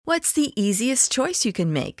What's the easiest choice you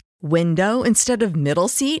can make? Window instead of middle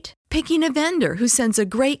seat? Picking a vendor who sends a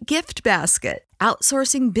great gift basket?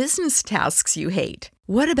 Outsourcing business tasks you hate?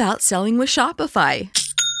 What about selling with Shopify?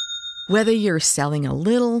 Whether you're selling a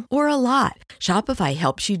little or a lot, Shopify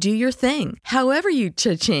helps you do your thing, however you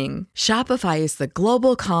cha-ching. Shopify is the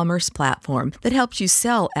global commerce platform that helps you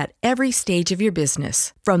sell at every stage of your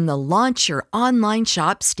business. From the launch your online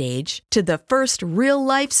shop stage to the first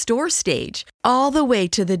real-life store stage, all the way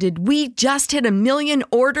to the did we just hit a million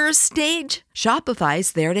orders stage.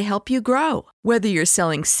 Shopify's there to help you grow. Whether you're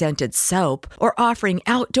selling scented soap or offering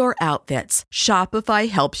outdoor outfits, Shopify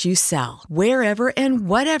helps you sell. Wherever and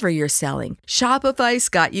whatever you're selling, Shopify's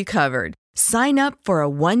got you covered. Sign up for a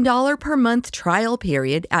 $1 per month trial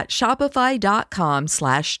period at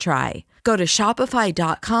shopify.com/try. Go to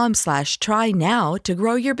shopify.com/try now to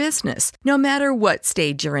grow your business, no matter what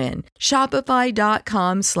stage you're in.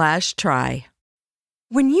 Shopify.com/try.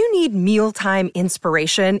 When you need mealtime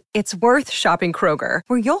inspiration, it's worth shopping Kroger,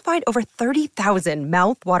 where you'll find over 30,000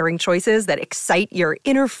 mouth-watering choices that excite your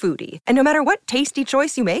inner foodie. And no matter what tasty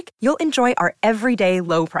choice you make, you'll enjoy our everyday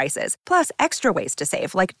low prices, plus extra ways to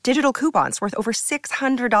save, like digital coupons worth over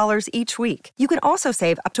 $600 each week. You can also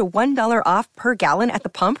save up to $1 off per gallon at the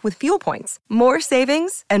pump with fuel points. More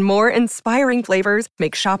savings and more inspiring flavors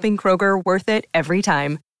make shopping Kroger worth it every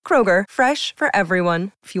time. Kroger, fresh for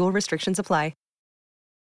everyone. Fuel restrictions apply.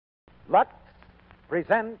 Lux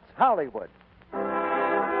presents Hollywood.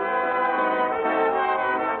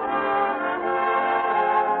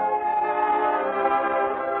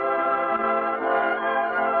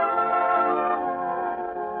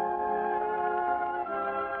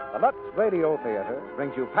 The Lux Radio Theater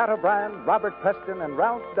brings you Pat O'Brien, Robert Preston, and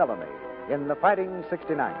Ralph Bellamy in The Fighting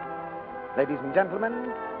 69. Ladies and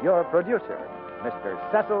gentlemen, your producer, Mr.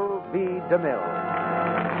 Cecil B. DeMille.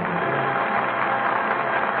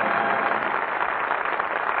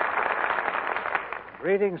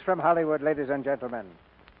 Greetings from Hollywood, ladies and gentlemen.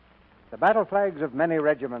 The battle flags of many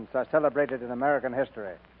regiments are celebrated in American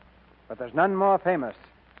history, but there's none more famous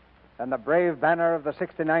than the brave banner of the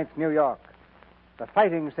 69th New York, the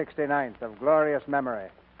Fighting 69th of glorious memory.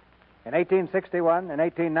 In 1861, in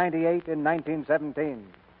 1898, in 1917,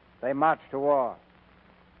 they marched to war.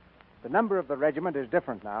 The number of the regiment is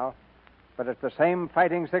different now, but it's the same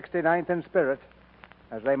Fighting 69th in spirit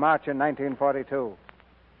as they march in 1942.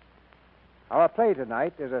 Our play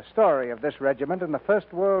tonight is a story of this regiment in the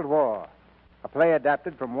First World War, a play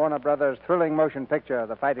adapted from Warner Brothers' thrilling motion picture,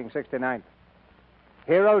 The Fighting 69th.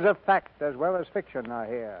 Heroes of fact as well as fiction are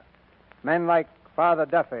here, men like Father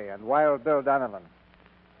Duffy and Wild Bill Donovan.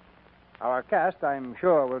 Our cast, I'm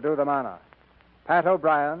sure, will do them honor. Pat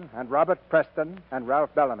O'Brien and Robert Preston and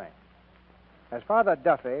Ralph Bellamy. As Father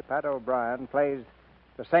Duffy, Pat O'Brien plays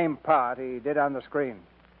the same part he did on the screen.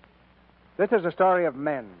 This is a story of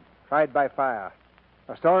men tried by fire,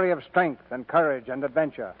 a story of strength and courage and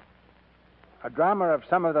adventure, a drama of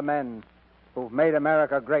some of the men who've made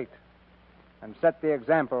America great and set the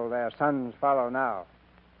example their sons follow now.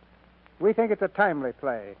 We think it's a timely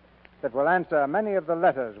play that will answer many of the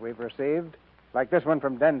letters we've received, like this one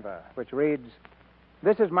from Denver, which reads,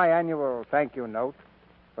 "This is my annual thank you note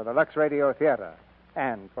for the Lux Radio Theater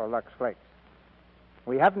and for Lux Flakes.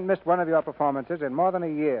 We haven't missed one of your performances in more than a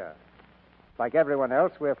year. Like everyone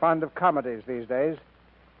else, we're fond of comedies these days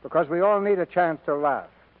because we all need a chance to laugh.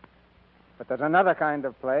 But there's another kind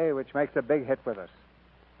of play which makes a big hit with us,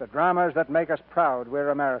 the dramas that make us proud we're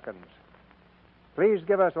Americans. Please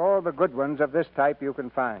give us all the good ones of this type you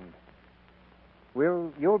can find.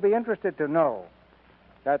 You'll be interested to know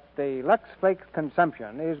that the Lux Flakes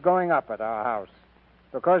consumption is going up at our house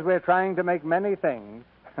because we're trying to make many things,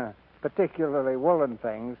 particularly woolen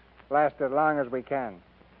things, last as long as we can.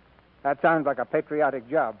 That sounds like a patriotic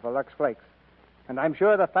job for Lux Flakes. And I'm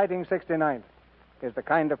sure the Fighting 69th is the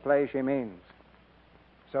kind of play she means.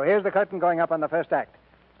 So here's the curtain going up on the first act,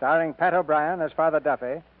 starring Pat O'Brien as Father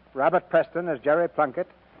Duffy, Robert Preston as Jerry Plunkett,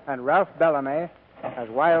 and Ralph Bellamy as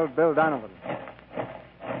Wild Bill Donovan.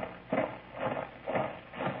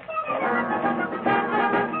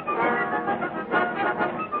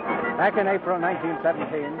 Back in April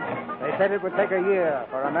 1917, they said it would take a year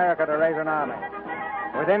for America to raise an army.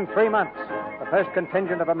 Within 3 months, the first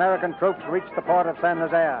contingent of American troops reached the port of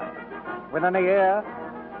Saint-Nazaire. Within a year,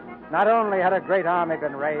 not only had a great army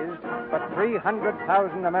been raised, but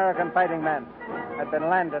 300,000 American fighting men had been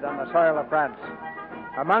landed on the soil of France.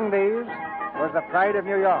 Among these was the pride of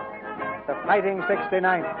New York, the Fighting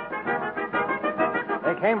 69th.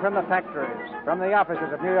 They came from the factories, from the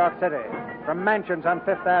offices of New York City, from mansions on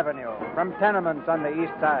Fifth Avenue, from tenements on the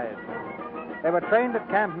East Side. They were trained at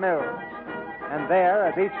Camp Mills. And there,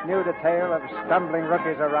 as each new detail of stumbling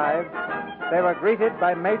rookies arrived, they were greeted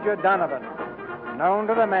by Major Donovan, known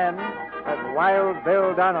to the men as Wild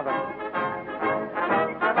Bill Donovan.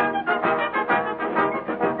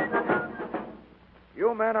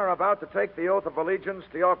 You men are about to take the oath of allegiance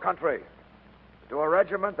to your country, to a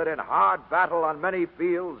regiment that in hard battle on many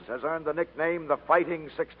fields has earned the nickname the Fighting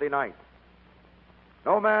 69th.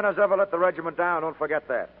 No man has ever let the regiment down, don't forget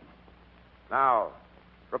that. Now,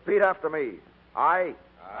 repeat after me. I.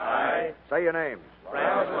 Say your names.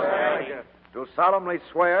 Do solemnly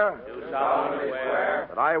swear.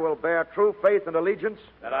 That I will bear true faith and allegiance.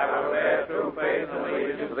 To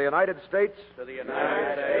the United States.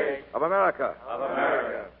 Of America.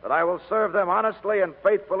 That I will serve them honestly and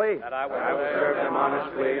faithfully.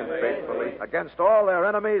 Against all their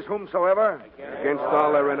enemies whomsoever.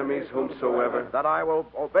 That I will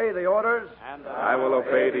obey the orders.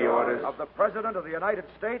 Of the President of the United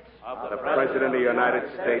States.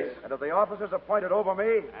 And of the officers appointed over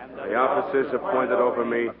me.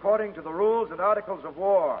 According to the rules and articles of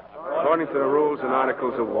war.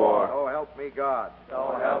 So help me God.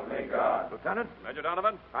 Lieutenant? Major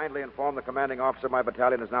Donovan? Kindly inform the commanding officer my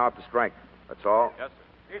battalion is now up to strength. That's all. Yes,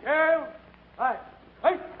 sir. Detail. Hi.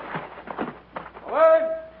 Away.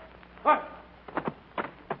 Hi.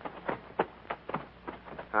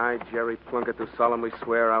 I, Jerry Plunkett, do solemnly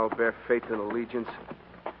swear I will bear faith and allegiance.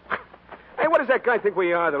 Hey, what does that guy think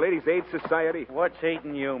we are, the Ladies' Aid Society? What's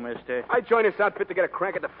eating you, mister? I joined this outfit to get a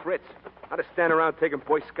crack at the Fritz. Not to stand around taking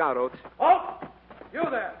Boy Scout oaths. Oh! You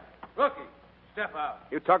there. Rookie. Step out.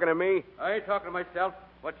 You talking to me? I ain't talking to myself.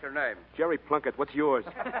 What's your name? Jerry Plunkett, what's yours?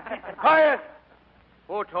 Quiet!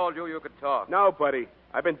 Who told you could talk? Nobody.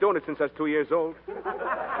 I've been doing it since I was 2 years old.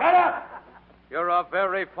 Shut up! You're a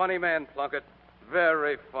very funny man, Plunkett.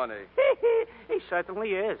 Very funny. He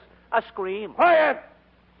certainly is. A scream. Quiet!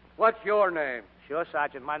 What's your name? Sure,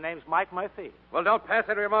 Sergeant. My name's Mike Murphy. Well, don't pass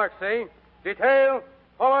any remarks, see? Detail.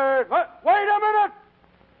 Forward. What? Wait a minute!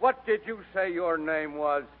 What did you say your name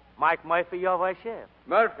was? Mike Murphy, your vice chef.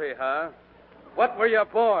 Murphy, huh? What were you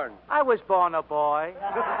born? I was born a boy.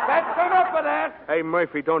 That's enough of that! Hey,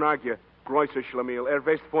 Murphy, don't argue. Größer Schlemiel.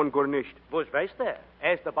 Weißt von gar nicht. Was weißt der?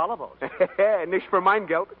 Erst der Ballabos. Nicht für mein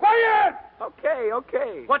Geld. Quiet!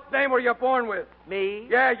 Okay. What name were you born with? Me?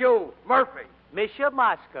 Yeah, you. Murphy. Misha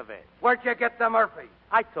Moscovitz. Where'd you get the Murphy?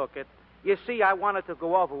 I took it. You see, I wanted to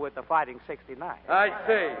go over with the Fighting 69. I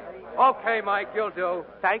see. Okay, Mike, you'll do.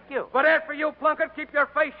 Thank you. But as for you, Plunkett, keep your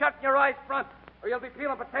face shut and your eyes front, or you'll be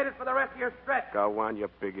peeling potatoes for the rest of your stretch. Go on, you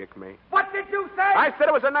big ick me. What did you say? I said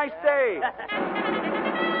it was a nice day.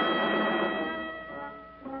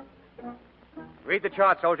 Read the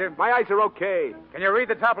chart, soldier. My eyes are okay. Can you read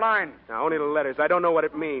the top line? Now, only the letters. I don't know what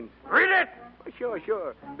it means. Read it!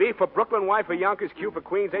 Sure. B for Brooklyn, Y for Yonkers, Q for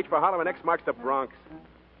Queens, H for Harlem, and X marks the Bronx.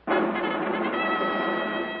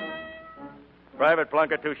 Private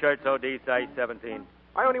Plunkett, 2 shirts, OD, size 17.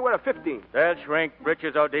 I only wear a 15. They'll shrink.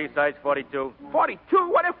 Breeches, OD, size 42. 42?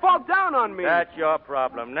 What if fall down on me? That's your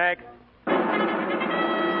problem. Next.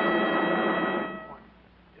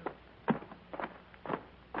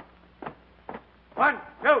 One,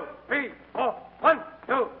 two, three, four. 1,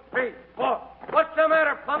 2, 3, 4. What's the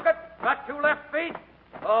matter, Plunkett? Got 2 left feet?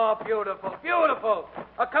 Oh, beautiful, beautiful.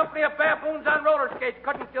 A company of baboons on roller skates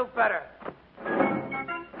couldn't do better.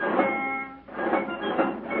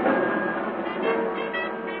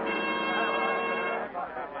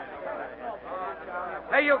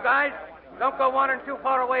 Hey, you guys, don't go wandering too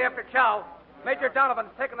far away after chow. Major Donovan's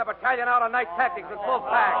taking the battalion out on night tactics in full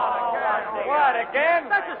pack. What, again?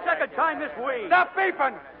 That's the second time this week. Stop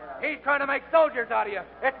beeping! He's trying to make soldiers out of you.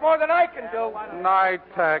 It's more than I can do. Night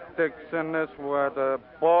tactics in this weather.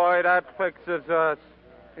 Boy, that fixes us.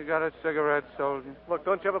 You got a cigarette, soldier? Look,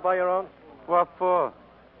 don't you ever buy your own? What for?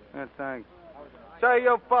 Yeah, thanks. Say,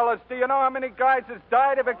 you fellas, do you know how many guys has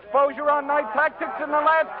died of exposure on night tactics in the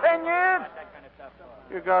last 10 years?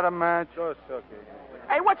 You got a match? Sure, Suki.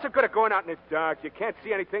 Hey, what's the good of going out in the dark? You can't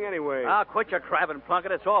see anything anyway. Quit your crabbing,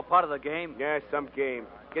 Plunkett. It's all part of the game. Yeah, some game.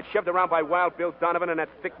 Get shoved around by Wild Bill Donovan and that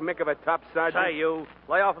thick mick of a top sergeant. Say, you.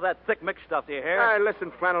 Lay off of that thick mix stuff, do you hear? Hey,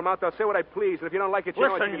 listen, Flannel Mouth. I'll say what I please, and if you don't like it, you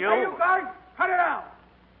know Listen, what you. Hey, you guys, cut it out.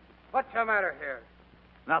 What's the matter here?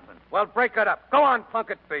 Nothing. Well, break it up. Go on,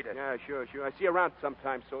 Plunkett, beat it. Yeah, sure. I see you around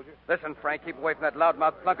sometime, soldier. Listen, Frank, keep away from that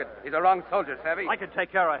loudmouth Plunkett. He's a wrong soldier, savvy? I can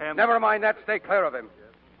take care of him. Never mind that. Stay clear of him.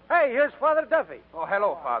 Hey, here's Father Duffy. Oh,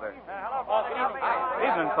 hello, Father.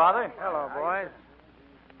 Evening, Father. Hello, boys.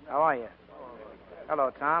 How are you?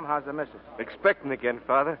 Hello, Tom. How's the missus? Expecting again,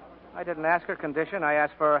 Father. I didn't ask her condition. I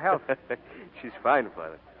asked for her health. She's fine,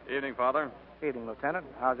 Father. Evening, Father. Evening, Lieutenant.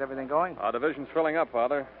 How's everything going? Our division's filling up,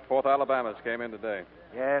 Father. 4th Alabama's came in today.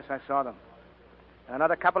 Yes, I saw them. In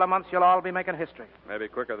another couple of months, you'll all be making history. Maybe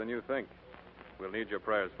quicker than you think. We'll need your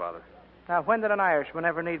prayers, Father. Now, when did an Irishman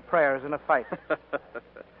ever need prayers in a fight?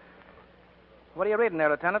 What are you reading there,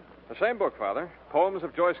 Lieutenant? The same book, Father. Poems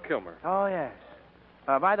of Joyce Kilmer. Oh, yes.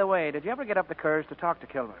 By the way, did you ever get up the courage to talk to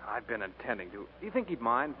Kilmer? I've been intending to. Do you think he'd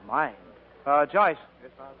mind? Mind? Joyce.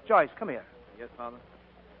 Yes, Father? Joyce, come here. Yes, Father?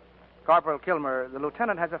 Corporal Kilmer, the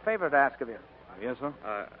lieutenant has a favor to ask of you. Yes, sir?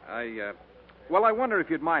 Well, I wonder if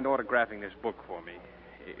you'd mind autographing this book for me.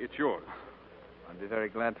 It's yours. I'd be very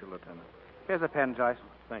glad to, Lieutenant. Here's a pen, Joyce.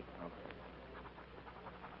 Thank you, Father.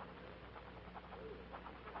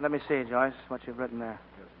 Let me see, Joyce, what you've written there.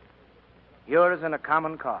 Yes. Yours in a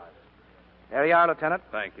common cause. There you are, Lieutenant.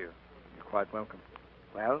 Thank you. You're quite welcome.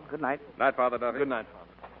 Well, good night. Night, Father Duffy. Good night, Father.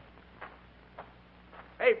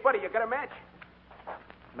 Hey, buddy, you got a match?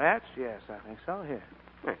 Match? Yes, I think so. Here.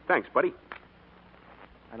 Hey, thanks, buddy.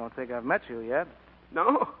 I don't think I've met you yet.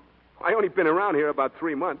 No? I only been around here about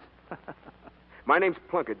 3 months. My name's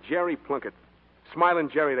Plunkett, Jerry Plunkett. Smiling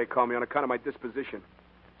Jerry, they call me on account of my disposition.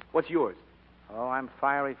 What's yours? Oh, I'm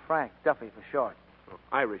Fiery Frank, Duffy for short. Oh,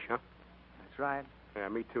 Irish, huh? That's right. Yeah,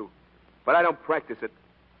 me too. But I don't practice it.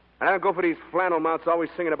 And I don't go for these flannel mounts always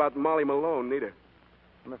singing about Molly Malone, neither.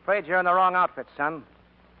 I'm afraid you're in the wrong outfit, son.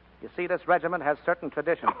 You see, this regiment has certain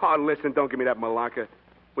traditions. Oh, listen, don't give me that malacca.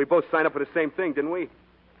 We both signed up for the same thing, didn't we?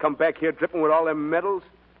 Come back here dripping with all them medals.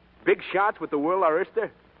 Big shots with the World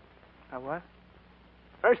Oyster. What?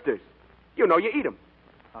 Oysters. You know, you eat them.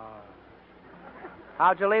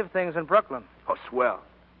 How'd you leave things in Brooklyn? Oh, swell.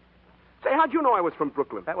 Say, how'd you know I was from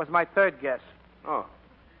Brooklyn? That was my third guess. Oh.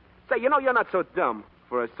 Say, you know, you're not so dumb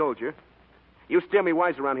for a soldier. You steer me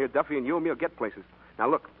wise around here, Duffy, and you and me'll get places. Now,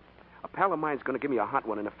 look. A pal of mine's going to give me a hot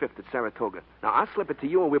one in the 5th at Saratoga. Now, I'll slip it to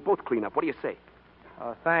you, and we'll both clean up. What do you say?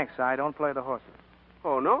 Oh, thanks. I don't play the horses.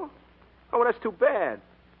 Oh, no? Oh, well, that's too bad.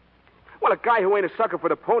 Well, a guy who ain't a sucker for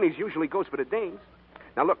the ponies usually goes for the dames.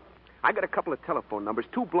 Now, look, I got a couple of telephone numbers,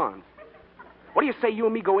 2 blondes. What do you say you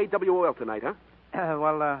and me go AWOL tonight,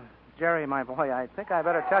 huh? Jerry, my boy, I think I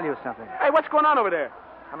better tell you something. Hey, what's going on over there?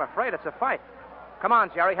 I'm afraid it's a fight. Come on,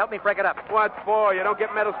 Jerry, help me break it up. What for? You don't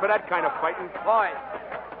get medals for that kind of fighting. Boys,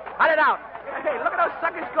 cut it out. Hey, look at those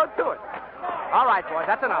suckers go to it. All right, boys,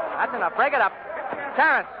 that's enough. That's enough. Break it up.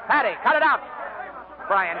 Terrence, Patty, cut it out.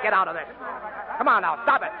 Brian, get out of this. Come on now,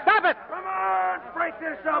 stop it. Stop it! Come on, break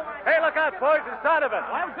this up. Hey, look out, boys. It's Donovan.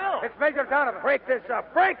 I'm Bill. It's Major Donovan. Break this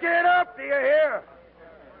up. Break it up, do you hear?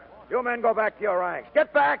 You men go back to your ranks.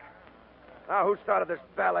 Get back. Now, who started this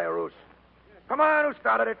ballet ruse? Come on, who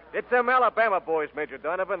started it? It's them Alabama boys, Major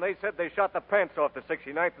Donovan. They said they shot the pants off the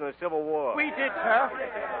 69th in the Civil War. We did, sir.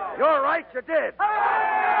 You're right, you did.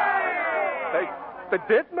 They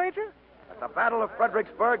did, Major? At the Battle of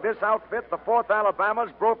Fredericksburg, this outfit, the 4th Alabamas,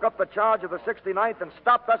 broke up the charge of the 69th and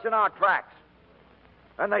stopped us in our tracks.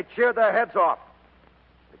 Then they cheered their heads off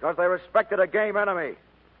because they respected a game enemy.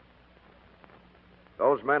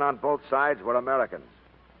 Those men on both sides were Americans.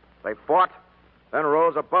 They fought, then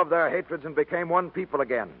rose above their hatreds and became one people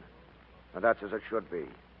again. And that's as it should be.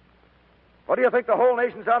 What do you think the whole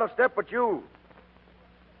nation's out of step but you?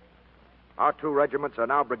 Our 2 regiments are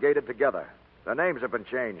now brigaded together. Their names have been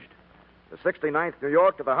changed. The 69th New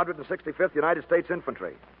York to the 165th United States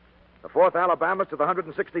Infantry. The 4th Alabama to the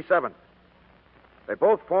 167th. They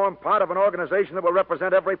both form part of an organization that will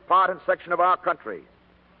represent every part and section of our country.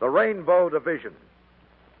 The Rainbow Division.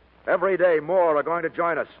 Every day more are going to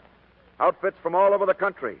join us. Outfits from all over the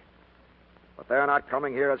country. But they're not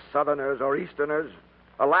coming here as Southerners or Easterners,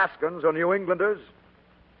 Alaskans or New Englanders.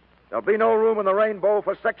 There'll be no room in the Rainbow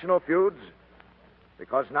for sectional feuds,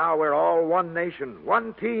 because now we're all one nation,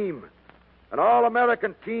 one team, an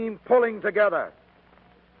all-American team pulling together,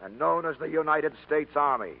 and known as the United States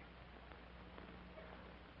Army.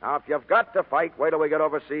 Now, if you've got to fight, wait till we get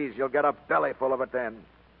overseas. You'll get a belly full of it then.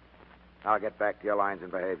 Now get back to your lines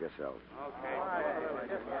and behave yourselves. Okay.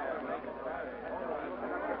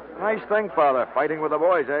 Nice thing, Father, fighting with the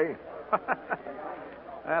boys, eh?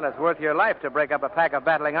 Well, it's worth your life to break up a pack of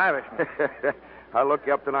battling Irishmen. I'll look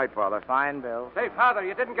you up tonight, Father. Fine, Bill. Say, Father,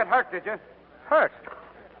 you didn't get hurt, did you? Hurt?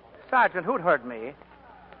 Sergeant, who'd hurt me?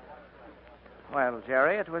 Well,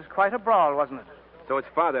 Jerry, it was quite a brawl, wasn't it? So it's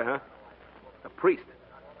Father, huh? A priest.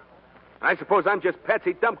 I suppose I'm just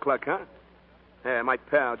Patsy Dumpcluck, huh? Yeah, my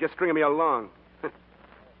pal, just stringing me along.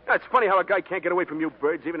 It's funny how a guy can't get away from you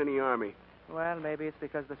birds, even in the Army. Well, maybe it's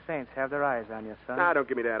because the Saints have their eyes on you, son. Nah, don't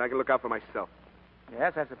give me that. I can look out for myself.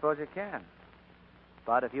 Yes, I suppose you can.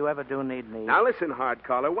 But if you ever do need me... Now listen, hard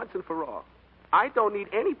collar, once and for all. I don't need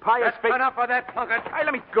any pious That's enough of that, Plunkett. Hey,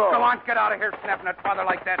 let me go. Go on, get out of here, snapping at father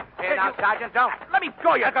like that. Hey, now, Sergeant, don't. Let me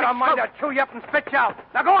go, you I got a mind to chew you up and spit you out.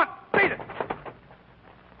 Now, go on, beat it.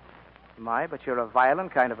 My, but you're a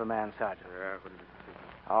violent kind of a man, Sergeant.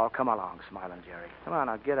 Oh, come along, Smiling Jerry. Come on,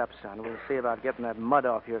 now, get up, son. We'll see about getting that mud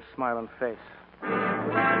off your smiling face.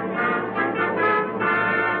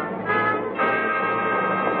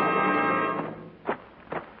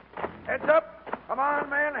 Heads up. Come on,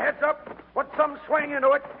 man, heads up. Put some swing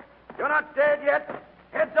into it. You're not dead yet.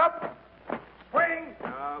 Heads up. Swing.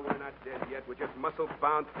 No, we're not dead yet. We're just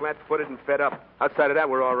muscle-bound, flat-footed, and fed up. Outside of that,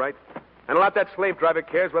 we're all right. And a lot that slave driver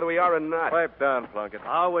cares whether we are or not. Pipe down, Plunkett.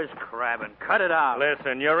 Always crabbing. Cut it out.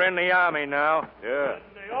 Listen, you're in the Army now. Yeah. In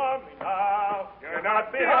the Army now. You're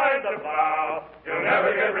not behind the plow. You'll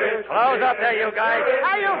never get rich. Close up there, you guys.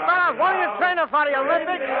 Hey, you fellas, what are you training for, the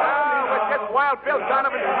Olympics? We're just Wild Bill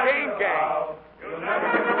Donovan's chain gang.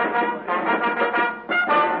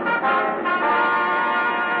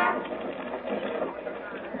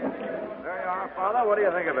 There you are, Father. What do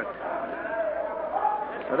you think of it?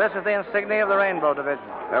 So this is the insignia of the Rainbow Division.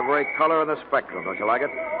 Every color in the spectrum. Don't you like it?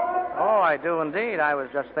 Oh, I do indeed. I was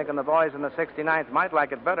just thinking the boys in the 69th might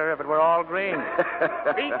like it better if it were all green.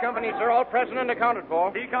 B Company, sir, all present and accounted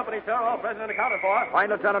for. D Company, sir, all present and accounted for. Find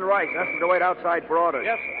Lieutenant Rice. Ask him to wait outside for orders.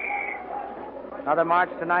 Yes, sir. Another march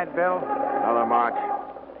tonight, Bill? Another march.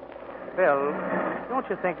 Bill, don't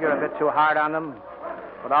you think you're a bit too hard on them?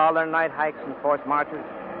 With all their night hikes and forced marches?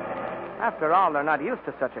 After all, they're not used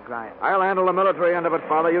to such a grind. I'll handle the military end of it,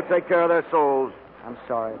 Father. You take care of their souls. I'm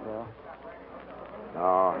sorry, Bill.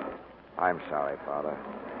 No, I'm sorry, Father.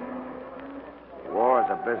 War is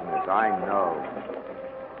a business, I know.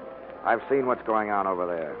 I've seen what's going on over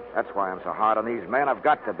there. That's why I'm so hard on these men. I've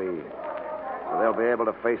got to be. So they'll be able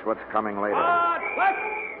to face what's coming later.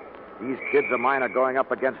 These kids of mine are going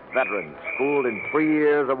up against veterans, schooled in 3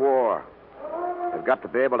 years of war. They've got to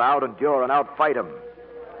be able to out-endure and out-fight them.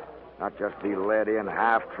 Not just be led in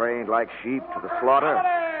half-trained like sheep to the slaughter.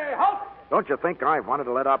 Don't you think I wanted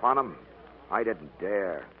to let up on them? I didn't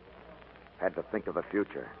dare. Had to think of the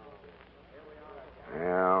future.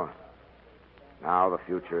 Well, now the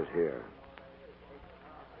future's here.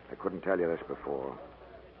 I couldn't tell you this before.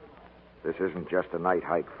 This isn't just a night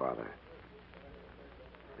hike, Father.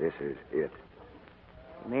 This is it.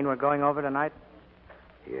 You mean we're going over tonight?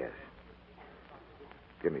 Yes.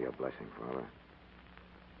 Give me your blessing, Father.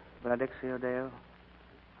 Benedictio Deo,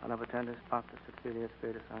 omnipotentis pactus et filius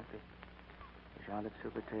spiritus sancti, Jean et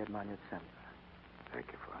super te et magnus semper.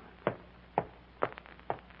 Thank you, Father.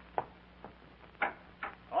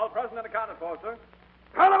 All present and accounted for, sir.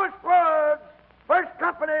 Column squads! First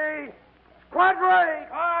company! Squad right!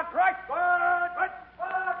 Right, squad!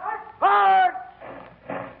 Hard!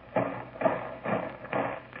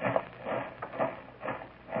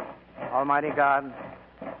 Almighty God,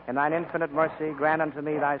 in thine infinite mercy, grant unto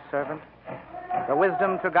me, thy servant, the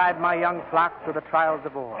wisdom to guide my young flock through the trials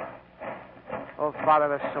of war. Oh, Father,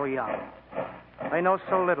 they're so young. They know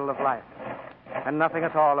so little of life, and nothing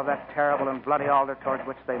at all of that terrible and bloody altar towards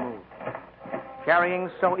which they move, carrying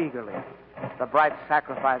so eagerly the bright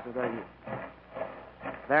sacrifice of their youth.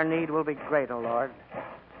 Their need will be great, O Lord,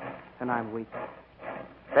 and I'm weak.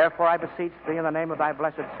 Therefore, I beseech thee in the name of thy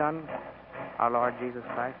blessed Son, our Lord Jesus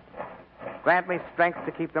Christ, grant me strength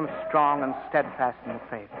to keep them strong and steadfast in the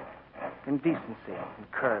faith, in decency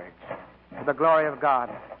and courage, to the glory of God,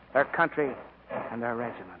 their country, and their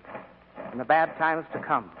regiment, in the bad times to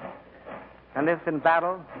come. And if in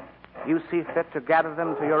battle you see fit to gather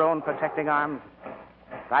them to your own protecting arms,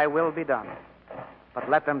 thy will be done. But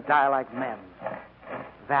let them die like men,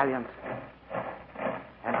 valiant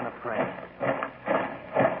and unafraid.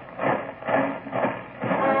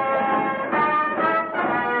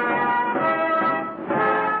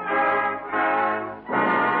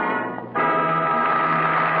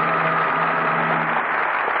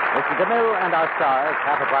 DeMille and our stars,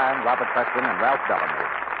 Pat O'Brien, Robert Preston, and Ralph Bellamy,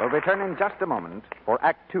 will return in just a moment for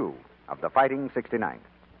Act Two of The Fighting 69th.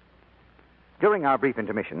 During our brief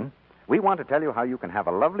intermission, we want to tell you how you can have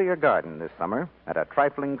a lovelier garden this summer at a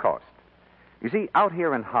trifling cost. You see, out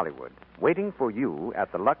here in Hollywood, waiting for you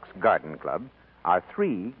at the Lux Garden Club, are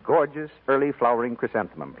 3 gorgeous early flowering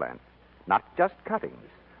chrysanthemum plants. Not just cuttings,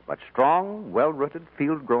 but strong, well-rooted,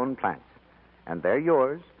 field-grown plants. And they're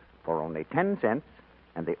yours for only 10 cents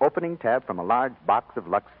and the opening tab from a large box of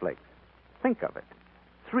Lux Flakes. Think of it.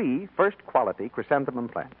 3 first-quality chrysanthemum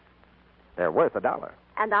plants. They're worth $1.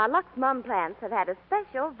 And our Lux Mum plants have had a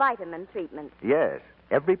special vitamin treatment. Yes,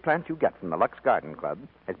 Every plant you get from the Lux Garden Club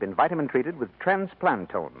has been vitamin treated with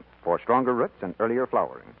Transplantone for stronger roots and earlier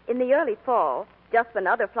flowering. In the early fall, just when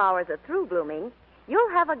other flowers are through blooming, you'll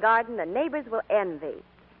have a garden the neighbors will envy.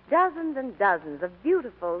 Dozens and dozens of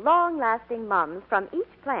beautiful, long-lasting mums from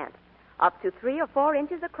each plant, up to 3 or 4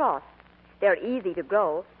 inches across. They're easy to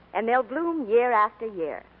grow, and they'll bloom year after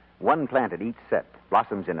year. One plant at each set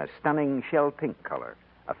blossoms in a stunning shell pink color,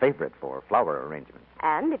 a favorite for flower arrangements.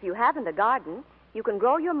 And if you haven't a garden, you can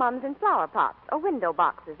grow your mums in flower pots or window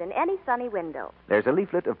boxes in any sunny window. There's a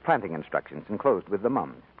leaflet of planting instructions enclosed with the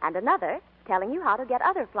mums. And another telling you how to get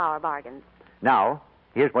other flower bargains. Now,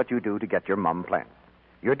 here's what you do to get your mum plants.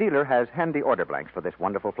 Your dealer has handy order blanks for this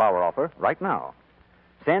wonderful flower offer right now.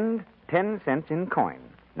 Send 10 cents in coin.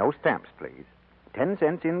 No stamps, please. 10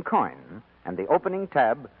 cents in coin and the opening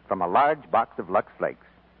tab from a large box of Lux Flakes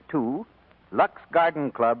to Lux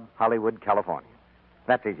Garden Club, Hollywood, California.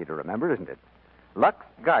 That's easy to remember, isn't it? Lux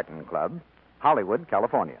Garden Club, Hollywood,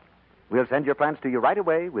 California. We'll send your plants to you right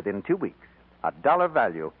away within 2 weeks. $1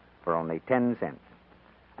 value for only 10 cents.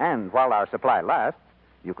 And while our supply lasts,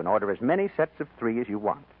 you can order as many sets of 3 as you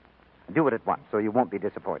want. Do it at once so you won't be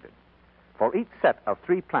disappointed. For each set of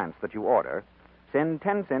 3 plants that you order, send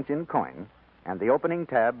 10 cents in coin and the opening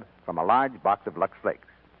tab from a large box of Lux Flakes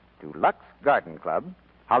to Lux Garden Club,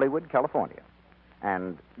 Hollywood, California.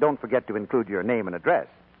 And don't forget to include your name and address.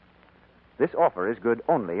 This offer is good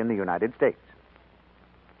only in the United States.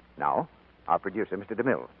 Now, our producer, Mr.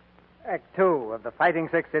 DeMille. Act 2 of The Fighting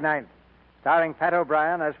 69th, starring Pat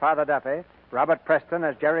O'Brien as Father Duffy, Robert Preston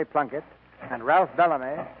as Jerry Plunkett, and Ralph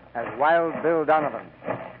Bellamy as Wild Bill Donovan.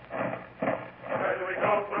 Where do we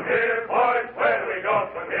go from here, boys? Where do we go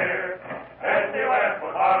from here? Anywhere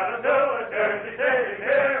from Harlem to a Jersey City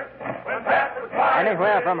pier. When Pat was flying...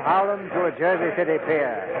 Anywhere from Harlem to a Jersey City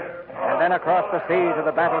pier. And then across the sea to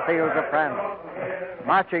the battlefields of France.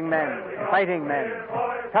 Marching men, fighting men,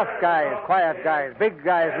 tough guys, quiet guys, big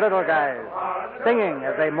guys, little guys, singing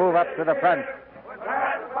as they move up to the front.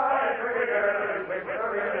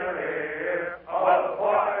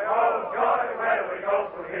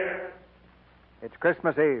 It's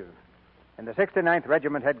Christmas Eve. In the 69th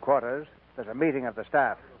Regiment headquarters, there's a meeting of the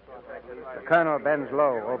staff. The colonel bends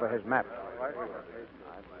low over his map.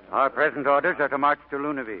 Our present orders are to march to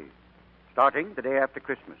Lunaby, starting the day after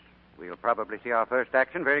Christmas. We'll probably see our first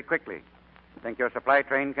action very quickly. Think your supply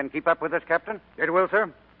train can keep up with us, Captain? It will,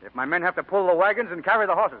 sir, if my men have to pull the wagons and carry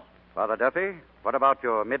the horses. Father Duffy, what about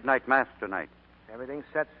your midnight mass tonight? Everything's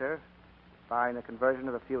set, sir, barring the conversion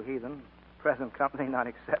of a few heathen. Present company not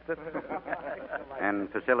accepted. And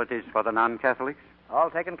facilities for the non-Catholics? All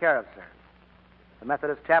taken care of, sir. The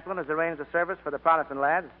Methodist chaplain has arranged a service for the Protestant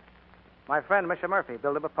lads. My friend, Misha Murphy,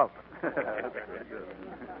 built him a pulpit.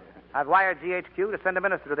 I've wired GHQ to send a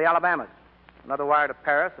minister to the Alabamas. Another wire to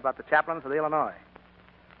Paris about the chaplains of the Illinois.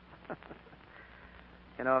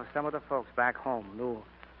 You know, if some of the folks back home knew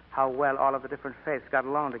how well all of the different faiths got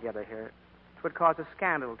along together here, it would cause a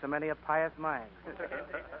scandal to many a pious mind.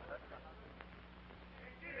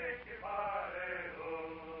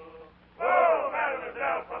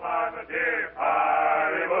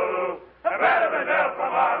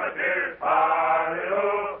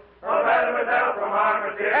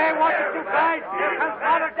 Hey, watch it, you guys. Here comes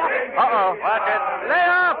Father Duffy. Uh-oh. Watch it. Lay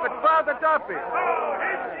off, it's Father Duffy.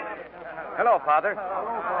 Hello, Father.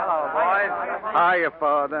 Hello, boys. Hiya,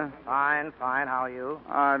 Father. Fine, fine. How are you?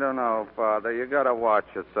 I don't know, Father. You gotta watch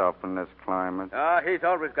yourself in this climate. He's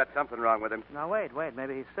always got something wrong with him. Now, wait.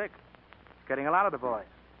 Maybe he's sick. It's getting a lot of the boys.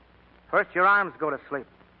 First, your arms go to sleep.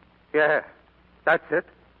 Yeah, that's it.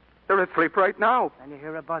 They're asleep right now. Then you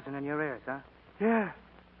hear a buzzing in your ears, huh? Yeah.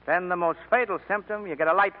 Then the most fatal symptom, you get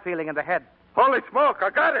a light feeling in the head. Holy smoke, I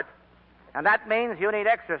got it. And that means you need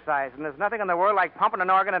exercise, and there's nothing in the world like pumping an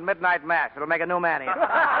organ at midnight mass. It'll make a new man of you.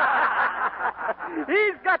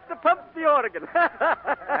 He's got to pump the organ.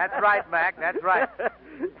 That's right, Mac, that's right.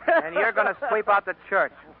 And you're going to sweep out the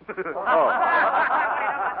church. Oh.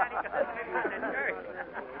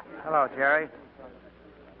 Hello, Jerry.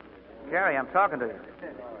 Jerry, I'm talking to you.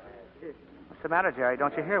 What's the matter, Jerry?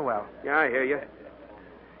 Don't you hear well? Yeah, I hear you.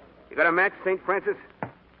 You got a match, St. Francis?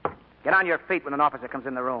 Get on your feet when an officer comes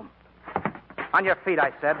in the room. On your feet,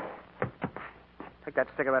 I said. Take that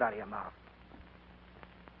cigarette out of your mouth.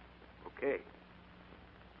 Okay.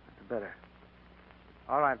 That's better.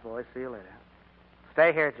 All right, boys. See you later.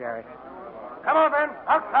 Stay here, Jerry. Come on, then.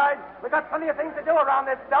 Outside. We got plenty of things to do around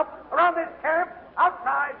this stuff. Around this camp.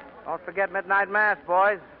 Outside. Don't forget midnight mass,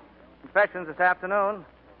 boys. Confessions this afternoon.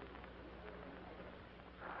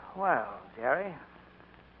 Well, Jerry.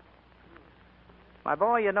 My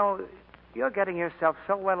boy, you know, You're getting yourself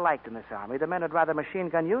so well liked in this army, the men would rather machine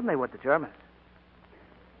gun you than they would the Germans.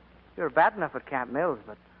 You're bad enough at Camp Mills,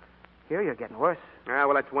 but here you're getting worse. Ah,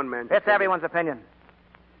 well, that's one man's It's opinion. everyone's opinion.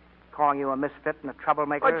 Calling you a misfit and a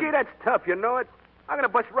troublemaker. Oh, gee, that's tough, you know it. I'm going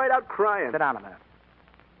to bust right out crying. Sit down a minute.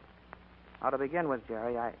 Now, to begin with,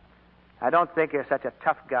 Jerry, I don't think you're such a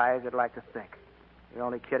tough guy as you'd like to think. You're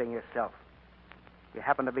only kidding yourself. You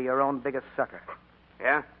happen to be your own biggest sucker.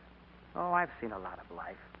 Yeah? Oh, I've seen a lot of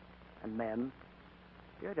life. And men.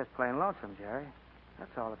 You're just plain lonesome, Jerry.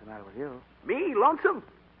 That's all that's the matter with you. Me? Lonesome?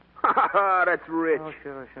 That's rich. Oh,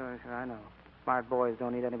 sure, I know. Smart boys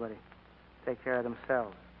don't need anybody. Take care of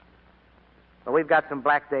themselves. But we've got some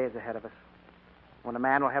black days ahead of us, when a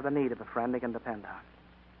man will have the need of a friend he can depend on.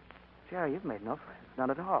 Jerry, you've made no friends.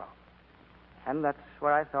 None at all. And that's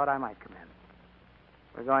where I thought I might come in.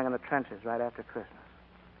 We're going in the trenches right after Christmas.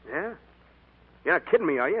 Yeah? You're not kidding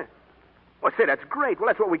me, are you? Well, say, that's great. Well,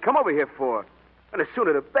 that's what we come over here for. And the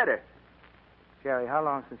sooner the better. Jerry, how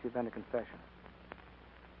long since you've been to confession?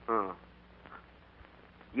 Oh.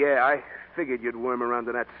 Yeah, I figured you'd worm around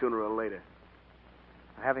to that sooner or later.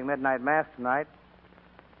 We're having midnight mass tonight.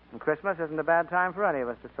 And Christmas isn't a bad time for any of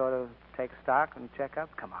us to sort of take stock and check up.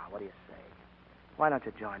 Come on, what do you say? Why don't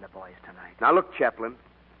you join the boys tonight? Now, look, Chaplain.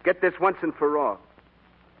 Get this once and for all.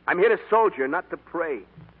 I'm here to soldier, not to pray.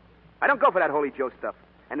 I don't go for that Holy Joe stuff.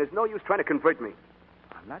 And there's no use trying to convert me.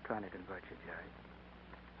 I'm not trying to convert you, Jerry.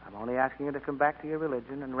 I'm only asking you to come back to your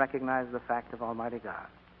religion and recognize the fact of Almighty God.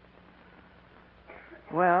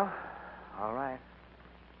 Well, all right.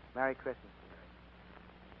 Merry Christmas.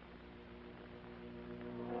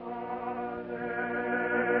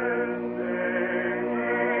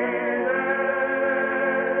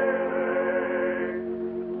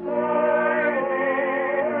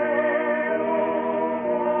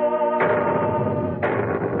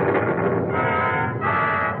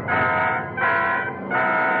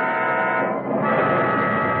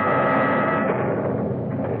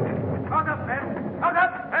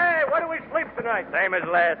 Same as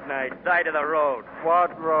last night, side of the road.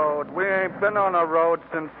 What road? We ain't been on a road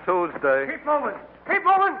since Tuesday. Keep moving. Keep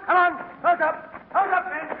moving. Come on. Hold up. Hold up,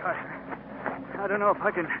 man. I don't know if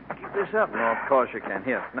I can keep this up. No, of course you can.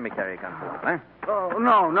 Here, let me carry a gun for a while, eh? Oh,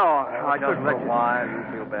 no. I Just couldn't for let a you. while.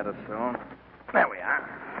 You'll feel better soon. There we are.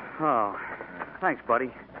 Oh, thanks,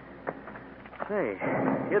 buddy. Say,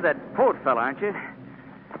 you're that poet fella, aren't you?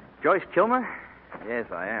 Joyce Kilmer? Yes,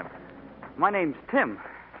 I am. My name's Tim.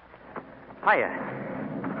 Hiya.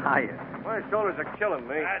 My shoulders are killing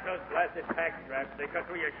me. Those blasted pack straps. They cut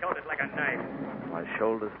through your shoulders like a knife. My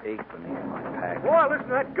shoulders ache beneath my pack. Boy, listen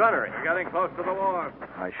to that gunner. You're getting close to the war.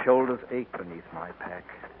 My shoulders ache beneath my pack.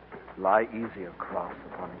 Lie easy across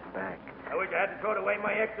upon his back. I wish I hadn't thrown away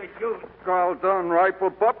my extra shoes. Well done, rifle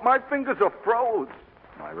butt. My fingers are froze.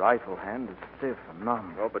 My rifle hand is stiff and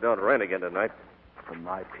numb. Hope it don't rain again tonight. From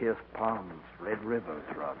my pierced palms, red rivers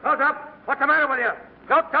run. Hold up. What's the matter with you?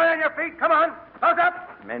 Don't die on your feet. Come on. Hold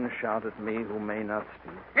up. Men shout at me who may not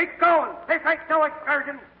speak. Keep going. This ain't no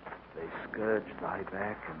excursion. They scourge thy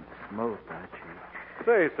back and smote thy cheek.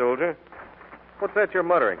 Say, soldier, what's that you're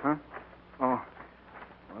muttering? Huh? Oh,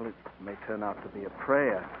 well, it may turn out to be a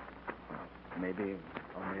prayer. Maybe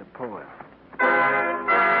only a poem.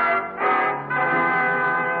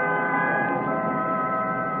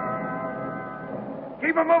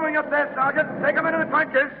 Keep 'em moving up there, Sergeant. Take 'em into the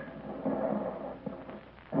trenches.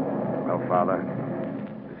 Well, Father,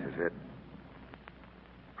 this is it.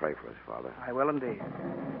 Pray for us, Father. I will indeed.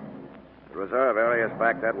 The reserve area's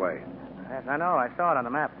back that way. Yes, I know. I saw it on the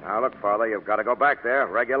map. Now, look, Father, you've got to go back there.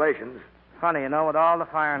 Regulations. Funny, you know, with all the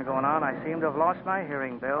firing going on, I seem to have lost my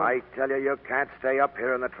hearing, Bill. I tell you, you can't stay up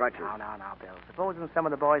here in the trenches. Now, Bill. Supposing some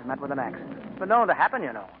of the boys met with an accident. But known to happen,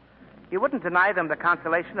 you know. You wouldn't deny them the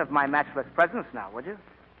consolation of my matchless presence now, would you?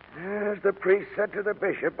 As the priest said to the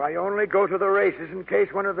bishop, I only go to the races in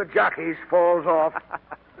case one of the jockeys falls off.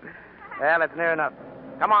 Well, it's near enough.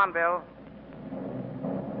 Come on, Bill.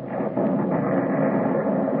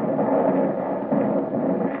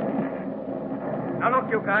 Now,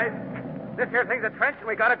 look, you guys. This here thing's a trench, and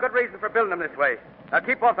we got a good reason for building them this way. Now,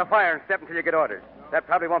 keep off the fire and step until you get orders. That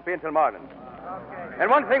probably won't be until morning. And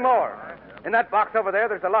one thing more. In that box over there,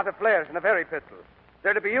 there's a lot of flares and a Very pistol.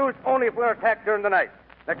 They're to be used only if we're attacked during the night.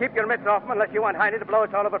 Now, keep your mitts off them unless you want Heine to blow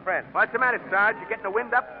us all over friends. What's the matter, Sarge? You getting the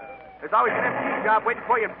wind up? There's always an empty job waiting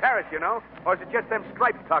for you in Paris, you know. Or is it just them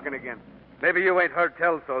stripes talking again? Maybe you ain't heard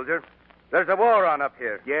tell, soldier. There's a war on up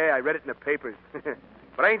here. Yeah, I read it in the papers.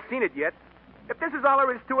 But I ain't seen it yet. If this is all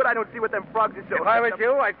there is to it, I don't see what them frogs are so... If I was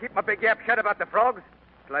you, I'd keep my big yap shut about the frogs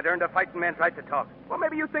till I'd earned a fighting man's right to talk. Well,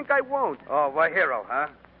 maybe you think I won't. Oh, why, hero, huh?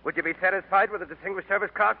 Would you be satisfied with a Distinguished Service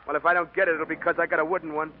Cross? Well, if I don't get it, it'll be because I got a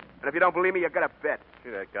wooden one. And if you don't believe me, you got to bet. See,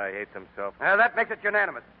 that guy hates himself. That makes it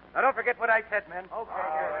unanimous. Now, don't forget what I said, men.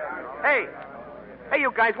 Hey,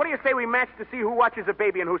 you guys, what do you say we match to see who watches a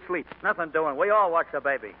baby and who sleeps? Nothing doing. We all watch the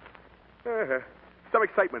baby. Some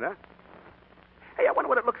excitement, huh? Hey, I wonder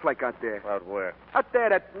what it looks like out there. Out where? Out there,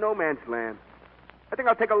 that no man's land. I think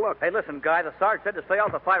I'll take a look. Hey, listen, Guy, the sergeant said to stay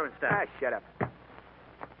off the firing stand. Ah, shut up.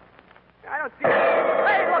 I don't see it.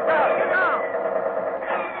 Hey, look out! Get down!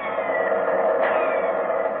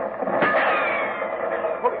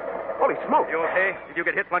 Holy smoke. You okay? Did you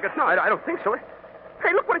get hit, Plunkett? No, I don't think so.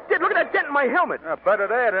 Hey, look what it did. Look at that dent in my helmet. Better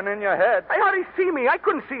there than in your head. Hey, how'd he see me? I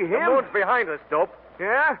couldn't see him. The moon's behind us, dope.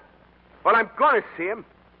 Yeah? Well, I'm going to see him.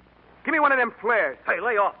 Give me one of them flares. Hey,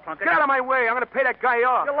 lay off, Plunkett. Get out of my way. I'm going to pay that guy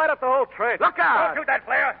off. You'll light up the whole train. Look out. Don't shoot that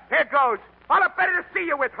flare. Here goes. I'll have better to see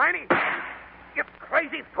you with, Heine. You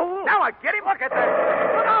crazy fool. Now I get him. Look at that.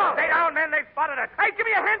 Look out. Stay down, men. They've spotted us. Hey, give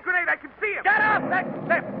me a hand grenade. I can see him. Get up.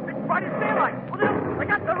 It's bright as daylight. They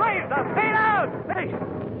got the rays up. Stay down.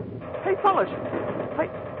 Hey, fellas.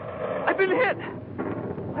 I've been hit.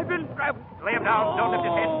 I've been... Lay him down. Don't lift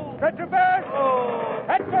his head. Petrobus!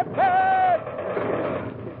 Petrobus!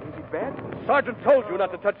 Is he bad? Sergeant told you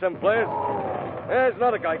not to touch them flares. There's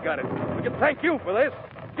another guy got it. We can thank you for this.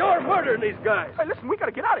 You're murdering these guys. Hey, listen, we got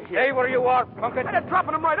to get out of here. Stay where you are, Plunkett. They're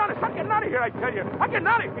dropping them right on us. I'm getting out of here, I tell you. I'm getting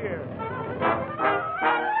out of here.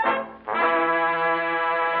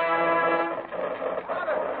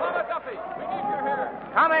 Father Duffy, we need you here.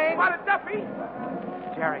 Coming. Father Duffy?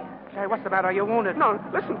 Jerry, what's the matter? Are you wounded? No,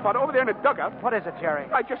 listen, Father, over there in the dugout. What is it, Jerry?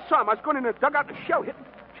 I just saw him. I was going in the dugout and a shell hit.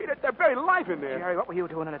 Gee, they're very live in there. Jerry, what were you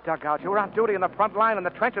doing in a dugout? You were on duty in the front line in the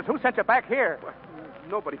trenches. Who sent you back here? Well,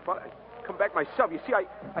 nobody, Father. I come back myself. You see, I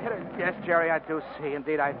had a... Yes, Jerry, I do see.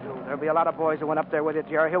 Indeed, I do. There'll be a lot of boys who went up there with you,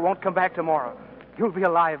 Jerry. He won't come back tomorrow. You'll be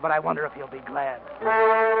alive, but I wonder if he'll be glad.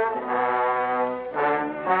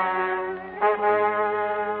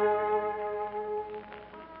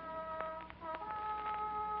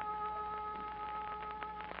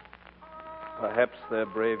 Perhaps their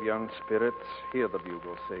brave young spirits hear the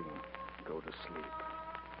bugle sing. Go to sleep.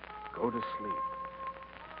 Go to sleep.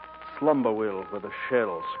 Slumber will where the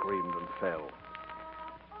shell screamed and fell.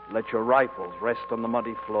 Let your rifles rest on the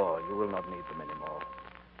muddy floor. You will not need them anymore.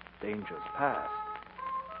 Danger's past.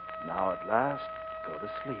 Now at last, go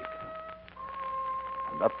to sleep.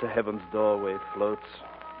 And up to heaven's doorway floats,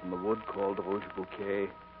 from the wood called Rouge Bouquet, a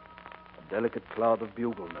delicate cloud of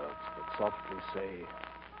bugle notes that softly say,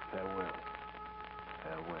 farewell.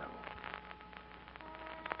 Farewell.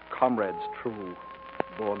 Comrades true,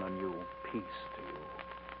 born anew, peace to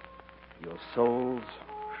you. Your souls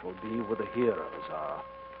shall be where the heroes are,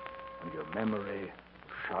 and your memory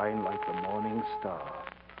shine like the morning star.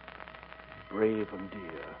 Brave and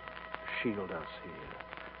dear, shield us here.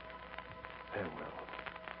 Farewell.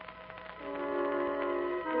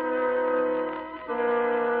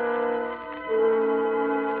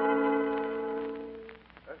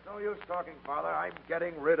 No use talking, Father. I'm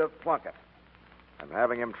getting rid of Plunkett. I'm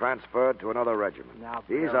having him transferred to another regiment. Now,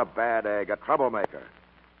 He's Bill. a bad egg, a troublemaker,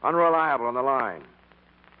 unreliable on the line.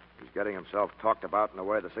 He's getting himself talked about in a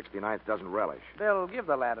way the 69th doesn't relish. Bill, give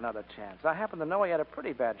the lad another chance. I happen to know he had a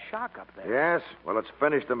pretty bad shock up there. Yes? Well, it's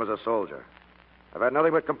finished him as a soldier. I've had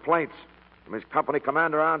nothing but complaints from his company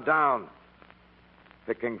commander on down.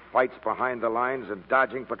 Picking fights behind the lines and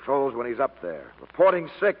dodging patrols when he's up there. Reporting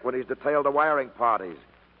sick when he's detailed to wiring parties.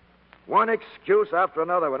 One excuse after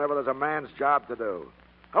another whenever there's a man's job to do.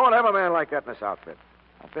 I won't have a man like that in this outfit.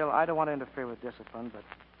 Now, Bill, I don't want to interfere with discipline, but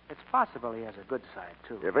it's possible he has a good side,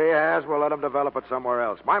 too. If he has, we'll let him develop it somewhere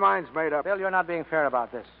else. My mind's made up. Bill, you're not being fair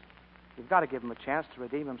about this. You've got to give him a chance to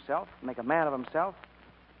redeem himself, make a man of himself.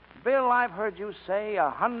 Bill, I've heard you say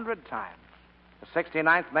 100 times, the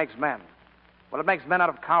 69th makes men. Well, it makes men out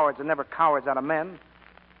of cowards and never cowards out of men.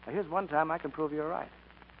 Now, here's one time I can prove you're right.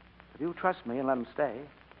 If you trust me and let him stay,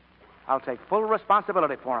 I'll take full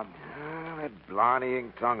responsibility for him. That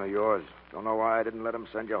blarneying tongue of yours. Don't know why I didn't let him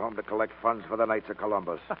send you home to collect funds for the Knights of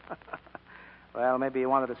Columbus. Well, maybe he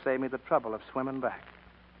wanted to save me the trouble of swimming back.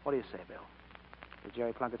 What do you say, Bill? Will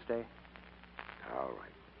Jerry Plunkett stay? All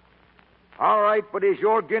right. All right, but he's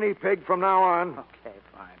your guinea pig from now on. Okay,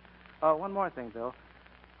 fine. Oh, one more thing, Bill.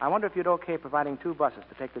 I wonder if you'd okay providing 2 buses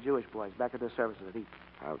to take the Jewish boys back to their services at Eton.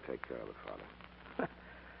 I'll take care of it, Father.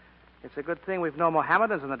 It's a good thing we've no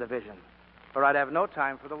Mohammedans in the division, or I'd have no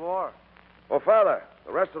time for the war. Well, Father,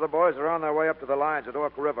 the rest of the boys are on their way up to the lines at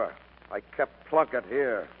Ork River. I kept Plunkett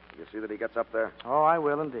here. You see that he gets up there? Oh, I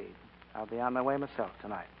will indeed. I'll be on my way myself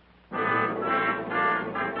tonight.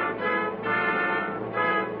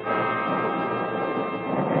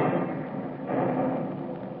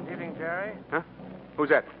 Who's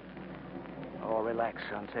that? Oh, relax,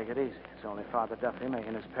 son. Take it easy. It's only Father Duffy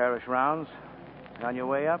making his parish rounds. You on your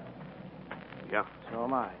way up? Yeah. So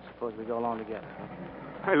am I. Suppose we go along together,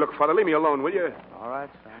 huh? Hey, look, Father, leave me alone, will you? All right,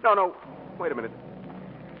 son. No. Wait a minute.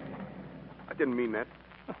 I didn't mean that.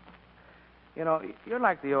 You know, you're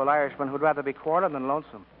like the old Irishman who'd rather be quartered than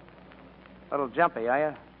lonesome. A little jumpy, are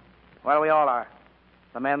you? Well, we all are.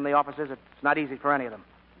 The men, the officers, it's not easy for any of them.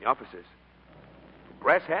 The officers?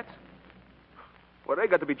 Brass hats? What they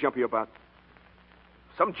got to be jumpy about?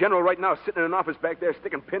 Some general right now sitting in an office back there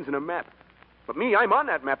sticking pins in a map. But me, I'm on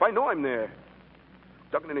that map. I know I'm there.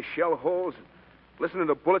 Ducking in the shell holes, listening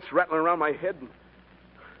to bullets rattling around my head, and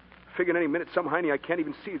figuring any minute some hiney I can't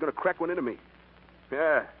even see is going to crack one into me.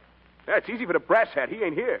 Yeah, it's easy for the brass hat. He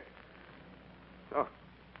ain't here. Oh,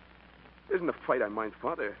 it isn't the fight I mind,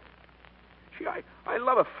 Father. Gee, I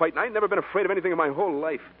love a fight, and I ain't never been afraid of anything in my whole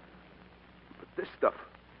life. But this stuff,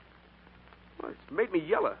 well, it's made me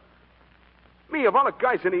yeller. Me, of all the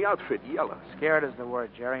guys in the outfit, yeller. Scared is the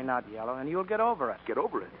word, Jerry, not yellow, and you'll get over it. Get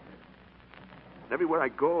over it? And everywhere I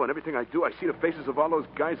go and everything I do, I see the faces of all those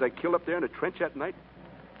guys I killed up there in the trench at night,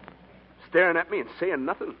 staring at me and saying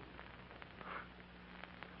nothing.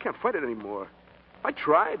 Can't fight it anymore. I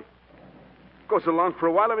tried. Goes along for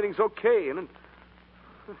a while, everything's okay, and then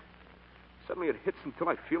suddenly it hits until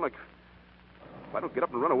I feel like if I don't get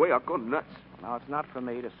up and run away, I'll go nuts. Now, it's not for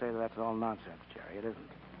me to say that that's all nonsense, Jerry. It isn't.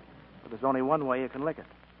 But there's only one way you can lick it,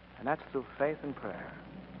 and that's through faith and prayer.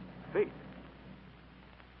 Faith?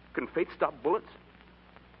 Can faith stop bullets?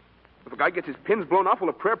 If a guy gets his pins blown off, will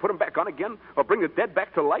a prayer put him back on again? Or bring the dead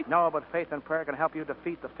back to life? No, but faith and prayer can help you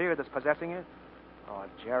defeat the fear that's possessing you. Oh,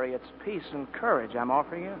 Jerry, it's peace and courage I'm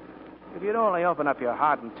offering you. If you'd only open up your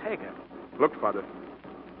heart and take it. Look, Father,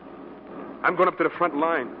 I'm going up to the front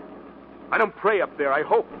line. I don't pray up there, I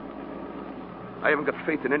hope. I haven't got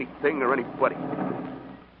faith in anything or anybody.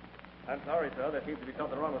 I'm sorry, sir. There seems to be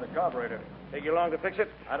something wrong with the carburetor. Take you long to fix it?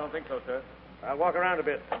 I don't think so, sir. I'll walk around a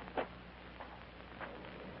bit.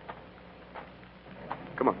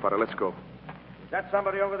 Come on, Father, let's go. Is that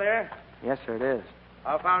somebody over there? Yes, sir, it is.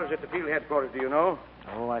 How far is it to field headquarters, do you know?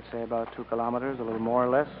 Oh, I'd say about 2 kilometers, a little more or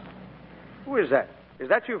less. Who is that? Is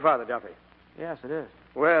that you, Father Duffy? Yes, it is.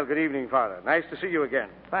 Well, good evening, Father. Nice to see you again.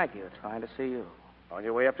 Thank you. It's fine to see you. On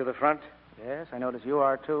your way up to the front? Yes, I notice you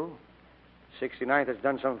are, too. 69th has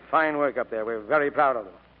done some fine work up there. We're very proud of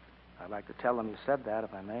them. I'd like to tell them you said that,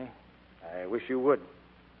 if I may. I wish you would.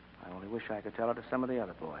 I only wish I could tell it to some of the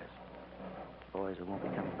other boys. Boys who won't be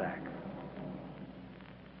coming back.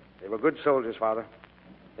 They were good soldiers, Father.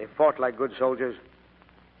 They fought like good soldiers.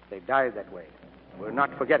 They died that way. We're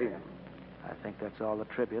not forgetting them. I think that's all the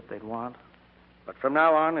tribute they'd want. But from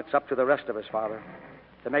now on, it's up to the rest of us, Father,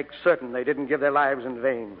 to make certain they didn't give their lives in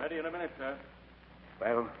vain. Ready in a minute, sir.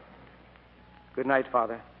 Well, good night,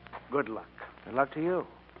 Father. Good luck. Good luck to you.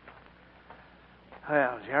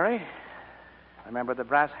 Well, Jerry, remember the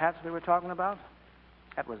brass hats we were talking about?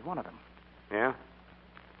 That was one of them. Yeah?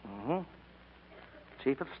 Mm-hmm.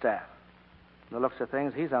 Chief of Staff. From the looks of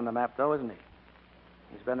things, he's on the map, though, isn't he?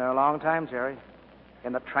 He's been there a long time, Jerry.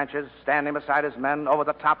 In the trenches, standing beside his men, over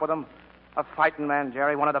the top with them. A fighting man,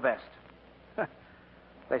 Jerry, one of the best.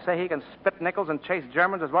 They say he can spit nickels and chase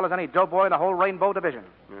Germans as well as any doughboy in the whole Rainbow Division.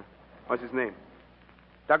 Yeah. What's his name?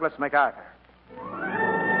 Douglas MacArthur. We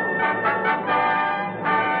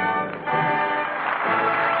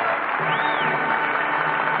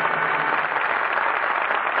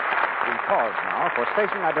pause now for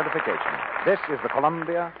station identification. This is the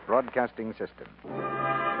Columbia Broadcasting System.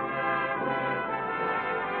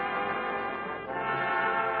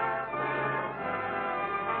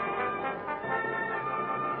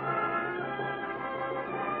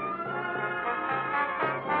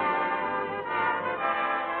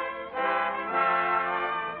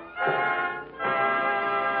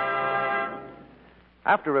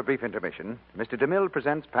 After a brief intermission, Mr. DeMille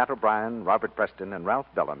presents Pat O'Brien, Robert Preston, and Ralph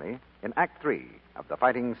Bellamy in Act 3 of The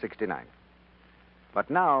Fighting 69. But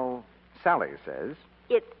now, Sally says...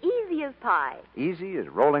 It's easy as pie. Easy as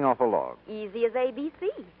rolling off a log. Easy as ABC.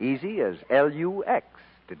 Easy as LUX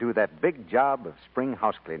to do that big job of spring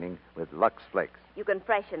house cleaning with Lux Flakes. You can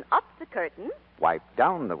freshen up the curtains, Wipe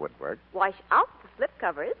down the woodwork, wash out the slip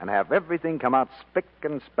covers, and have everything come out spick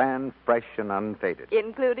and span, fresh and unfaded.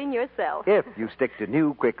 including yourself. If you stick to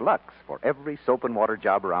new Quick Lux for every soap and water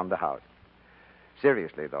job around the house.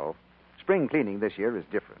 Seriously, though, spring cleaning this year is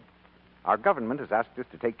different. Our government has asked us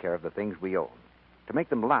to take care of the things we own, to make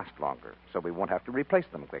them last longer so we won't have to replace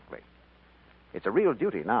them quickly. It's a real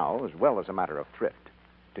duty now, as well as a matter of thrift,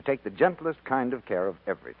 to take the gentlest kind of care of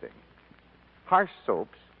everything. Harsh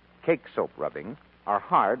soaps, cake soap rubbing, are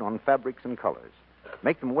hard on fabrics and colors.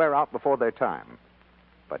 make them wear out before their time.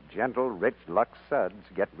 But gentle, rich Lux suds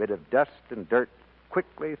get rid of dust and dirt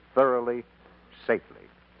quickly, thoroughly, safely.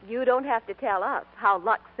 You don't have to tell us how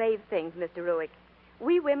Lux saves things, Mr. Ruick.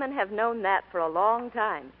 We women have known that for a long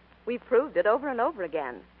time. We've proved it over and over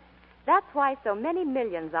again. That's why so many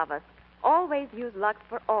millions of us always use Lux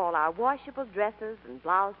for all our washable dresses and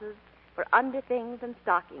blouses, for underthings and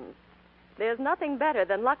stockings. There's nothing better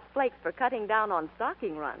than Lux Flakes for cutting down on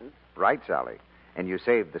stocking runs. Right, Sally. And you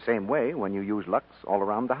save the same way when you use Lux all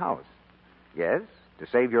around the house. Yes, to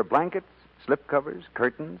save your blankets, slipcovers,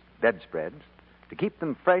 curtains, bedspreads, to keep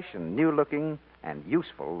them fresh and new-looking and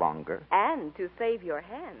useful longer. And to save your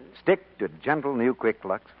hands. Stick to gentle new Quick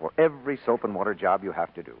Lux for every soap and water job you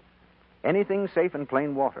have to do. Anything safe in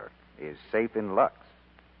plain water is safe in Lux.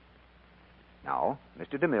 Now,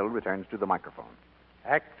 Mr. DeMille returns to the microphone.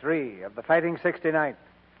 Act 3 of The Fighting 69th,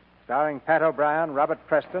 starring Pat O'Brien, Robert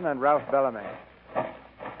Preston, and Ralph Bellamy.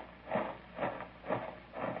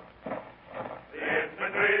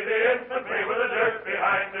 The infantry with the dirt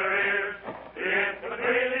behind their ears. The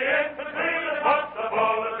infantry that wants the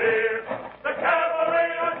volunteers. The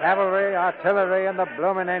Cavalry, artillery, and the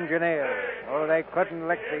bloomin' engineers. Oh, they couldn't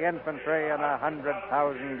lick the infantry in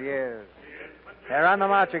 100,000 years. They're on the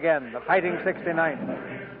march again, the Fighting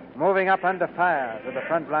 69th, moving up under fire to the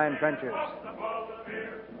front line trenches.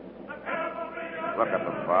 Look at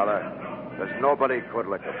them, Father. There's nobody could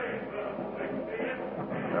lick them.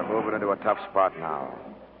 They're moving into a tough spot now.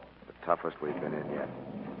 The toughest we've been in yet.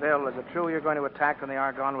 Bill, is it true you're going to attack on the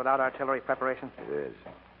Argonne without artillery preparation? It is.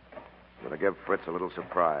 I'm going to give Fritz a little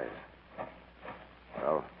surprise.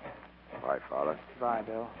 Well, bye, Father. Bye,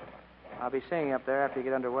 Bill. I'll be seeing you up there after you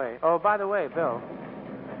get underway. Oh, by the way, Bill,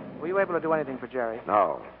 were you able to do anything for Jerry?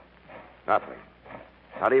 No, nothing.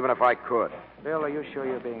 Not even if I could. Bill, are you sure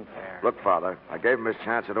you're being fair? Look, Father, I gave him his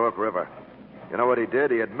chance at Oak River. You know what he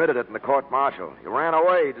did? He admitted it in the court-martial. He ran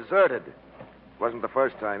away. He deserted. Wasn't the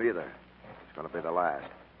first time either. It's going to be the last.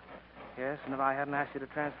 Yes, and if I hadn't asked you to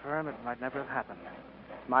transfer him, it might never have happened.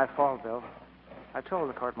 It's my fault, Bill. I told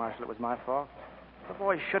the court-martial it was my fault. The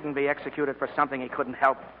boy shouldn't be executed for something he couldn't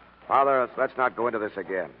help. Father, let's not go into this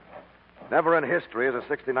again. Never in history has a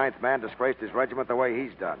 69th man disgraced his regiment the way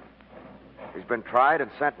he's done. He's been tried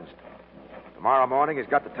and sentenced. Tomorrow morning, he's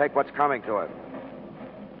got to take what's coming to him.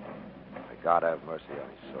 May God have mercy on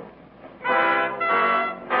his soul.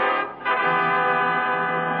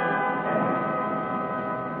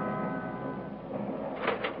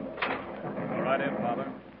 All right in, Father.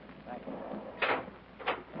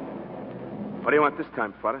 What do you want this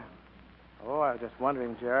time, Father? Oh, I was just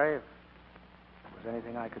wondering, Jerry, if there was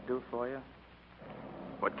anything I could do for you.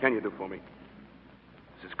 What can you do for me?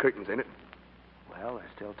 This is curtains, ain't it? Well,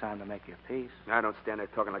 there's still time to make your peace. I don't stand there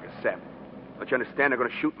talking like a sap. Don't you understand? They're going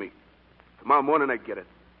to shoot me. Tomorrow morning, I get it.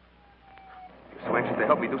 You're so anxious to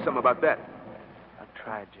help me do something about that. I've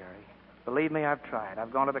tried, Jerry. Believe me, I've tried.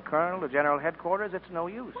 I've gone to the colonel, to general headquarters. It's no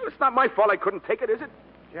use. Well, it's not my fault I couldn't take it, is it?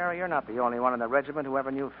 Jerry, you're not the only one in the regiment who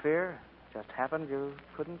ever knew fear. Just happened you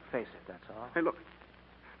couldn't face it, that's all. Hey, look.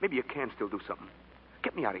 Maybe you can still do something.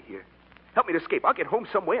 Get me out of here. Help me to escape. I'll get home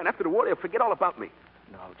some way, and after the war, they'll forget all about me.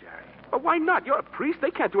 No, Jerry. But why not? You're a priest.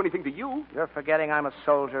 They can't do anything to you. You're forgetting I'm a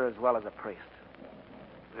soldier as well as a priest.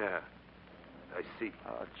 Yeah. I see.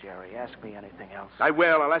 Oh, Jerry, ask me anything else. I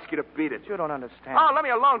will. I'll ask you to beat it. You don't understand. Oh, let me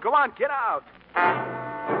alone. Go on. Get out.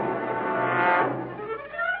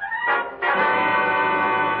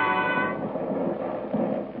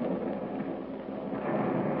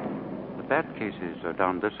 The bat cases are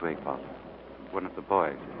down this way, Father. One of the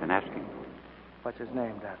boys has been asking for it. What's his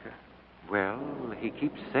name, Doctor? Well, he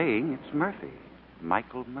keeps saying it's Murphy.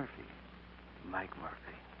 Michael Murphy. Mike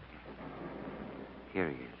Murphy. Here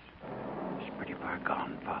he is. He's pretty far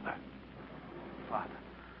gone, Father.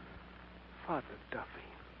 Father Duffy.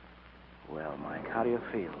 Well, Mike, how do you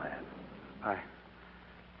feel, lad?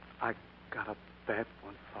 I got a bad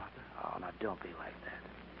one, Father. Oh, now don't be like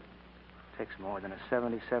that. Takes more than a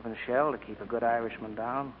 77 shell to keep a good Irishman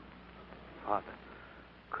down. Father,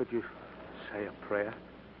 could you say a prayer?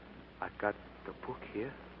 I got the book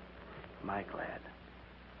here. Mike, lad.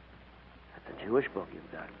 That's a Jewish book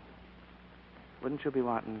you've got. Wouldn't you be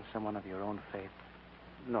wanting someone of your own faith?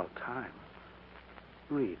 No time.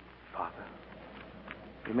 Read, Father.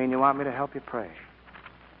 You mean you want me to help you pray?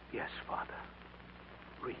 Yes, Father.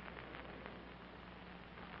 Read.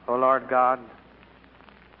 O Lord God,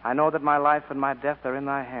 I know that my life and my death are in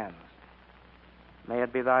thy hands. May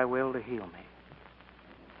it be thy will to heal me.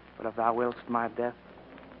 But if thou willst my death,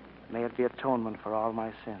 may it be atonement for all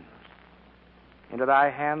my sins. Into thy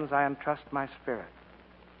hands I entrust my spirit.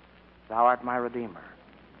 Thou art my Redeemer.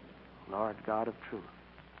 Lord God of truth.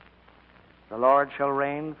 The Lord shall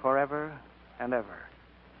reign forever and ever.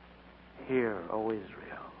 Hear, O Israel.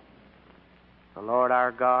 The Lord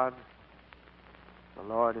our God, the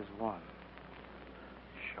Lord is one.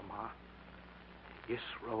 Shema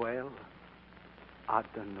Yisroel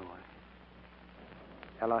Adonai.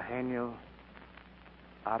 Eloheinu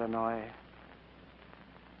Adonai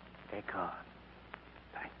Echad.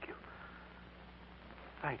 Thank you.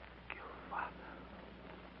 Thank you, Father.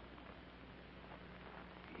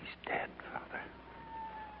 He's dead, Father.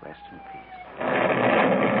 Rest in peace.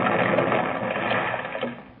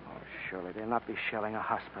 Oh, surely they'll not be shelling a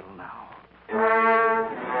hospital now.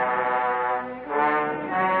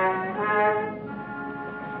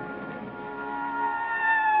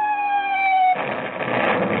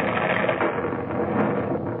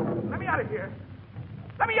 Let me out of here.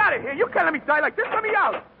 Let me out of here. You can't let me die like this. Let me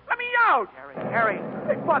out. Let me out. Harry.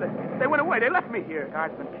 Hey, Father, they went away. They left me here.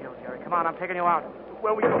 Guard's been killed, Jerry. Come on, I'm taking you out.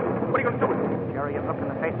 Where are we going? What are you going to do with me? Jerry, you've looked in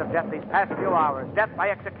the face of death these past few hours. Death by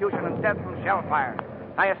execution and death from shell fire.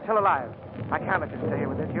 Now you're still alive. I can't let you stay here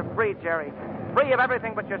with this. You're free, Jerry. Free of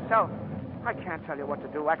everything but yourself. I can't tell you what to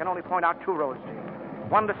do. I can only point out two roads to you.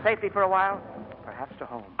 One to safety for a while, perhaps to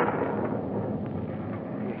home.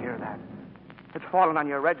 You hear that? It's fallen on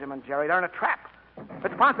your regiment, Jerry. They're in a trap.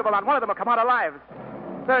 It's possible not one of them will come out alive.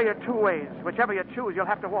 There are your two ways. Whichever you choose, you'll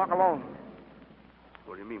have to walk alone.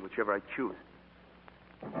 What do you mean, whichever I choose?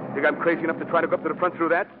 Think I'm crazy enough to try to go up to the front through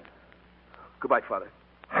that? Goodbye, Father.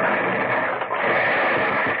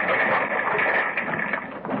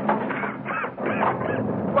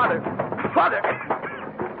 Father!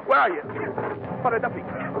 Where are you? Father Duffy.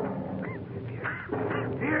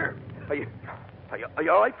 Here. Are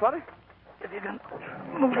you all right, Father? If you can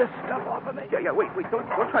move this stuff off of me. Yeah, wait. Don't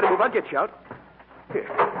try to move. I'll get you out. Here.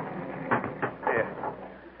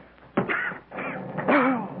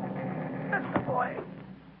 That's the boy.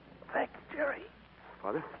 Thank you, Jerry.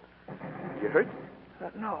 Father? You hurt?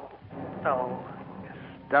 No. Just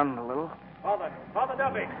stunned a little. Father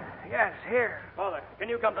Duffy. Yes, here. Father, can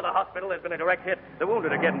you come to the hospital? There's been a direct hit. The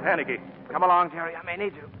wounded are getting panicky. Come along, Jerry. I may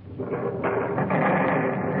need you.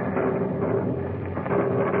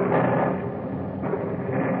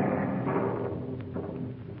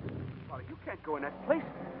 Father, you can't go in that place.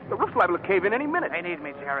 The roof's liable to cave in any minute. They need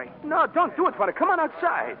me, Jerry. No, don't do it, Father. Come on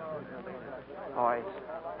outside. Boys.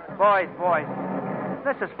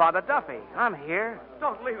 This is Father Duffy. I'm here.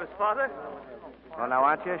 Don't leave us, Father. Well, now,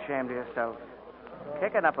 aren't you ashamed of yourself?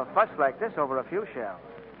 Kicking up a fuss like this over a few shells.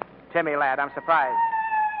 Timmy, lad, I'm surprised.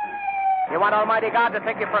 You want Almighty God to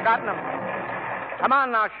think you've forgotten him? Come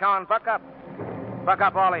on now, Sean, buck up. Buck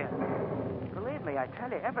up, all of you. Believe me, I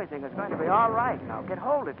tell you, everything is going to be all right now. Get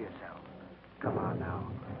hold of yourself. Come on now.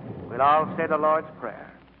 We'll all say the Lord's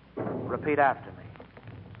Prayer. Repeat after me.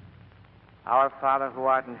 Our Father who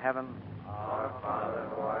art in heaven. Our Father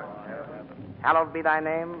who art in heaven. Hallowed be thy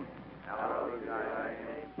name. Hallowed be thy name.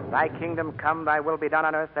 Thy kingdom come, thy will be done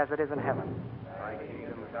on earth as it is in heaven. Thy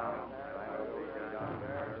kingdom come, thy will be done on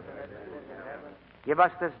earth as it is in heaven. Give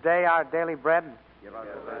us this day our daily bread. Give us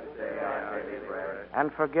this day our daily bread.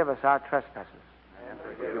 And forgive us our trespasses. And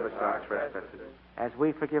forgive us our trespasses. As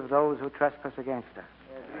we forgive those who trespass against us.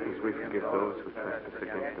 As we forgive those who trespass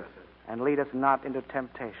against us. And lead us not into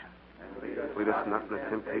temptation. Lead us not into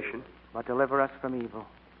temptation. But deliver us from evil.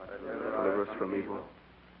 Deliver us from evil.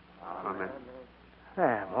 Amen.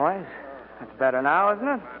 There, boys. That's better now, isn't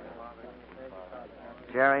it?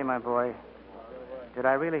 Jerry, my boy, did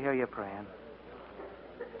I really hear you praying?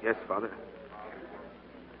 Yes, Father.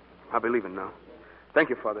 I believe it now. Thank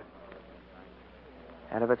you, Father.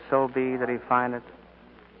 And if it so be that he find it,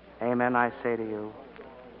 amen, I say to you,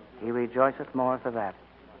 he rejoiceth more for that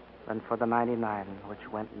than for the 99 which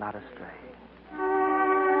went not astray.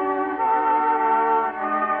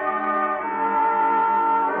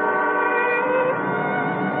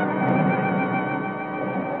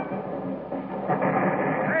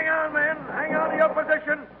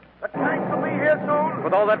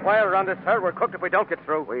 With all that wire around us, sir, we're cooked if we don't get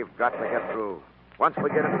through. We've got to get through. Once we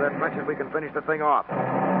get into that trenches, we can finish the thing off.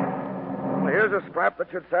 Well, here's a scrap that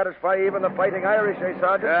should satisfy even the fighting Irish, eh,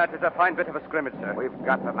 Sergeant? Yeah, it is a fine bit of a scrimmage, sir. We've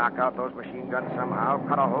got to knock out those machine guns somehow,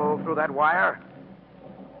 cut a hole through that wire.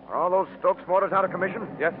 Are all those Stokes motors out of commission?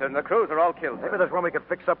 Yes, sir, and the crews are all killed. Maybe there's one we could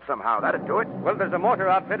fix up somehow. That'd do it. Well, there's a mortar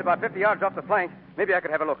outfit about 50 yards off the flank. Maybe I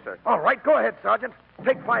could have a look, sir. All right, go ahead, Sergeant.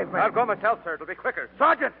 Take 5 men. I'll go myself, sir. It'll be quicker.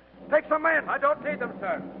 Sergeant, take some men. I don't need them,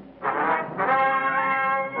 sir.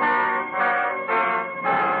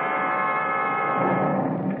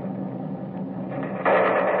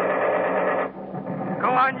 Go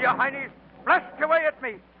on, you heinies. Blast away at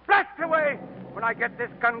me. Blast away! When I get this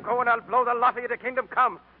gun going, I'll blow the lot of you to kingdom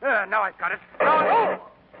come. Now I've got it. Now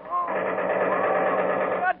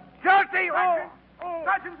Dirty!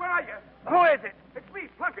 Sergeant, where are you? Who is it? It's me,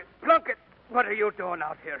 Plunkett. Plunkett, what are you doing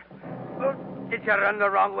out here? Did you run the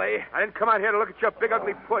wrong way? I didn't come out here to look at your big,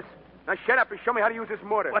 ugly puss. Now shut up and show me how to use this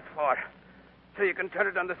mortar. What for? So you can turn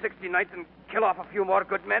it on the 69th and kill off a few more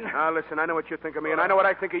good men? Now listen, I know what you think of me, and I know what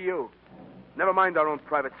I think of you. Never mind our own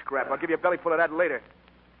private scrap. I'll give you a belly full of that later.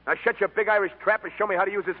 Now shut your big Irish trap and show me how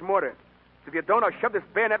to use this mortar. If you don't, I'll shove this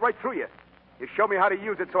bayonet right through you. You show me how to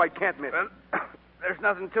use it so I can't miss. Well, there's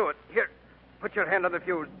nothing to it. Here, put your hand on the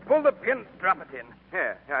fuse. Pull the pin, drop it in.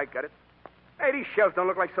 Yeah, I got it. Hey, these shells don't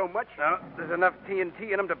look like so much. No, there's enough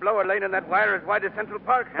TNT in them to blow a lane in that wire as wide as Central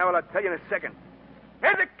Park. Yeah, well, I'll tell you in a second.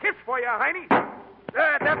 Here's a kiss for you, Heine.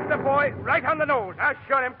 That's the boy, right on the nose. I'll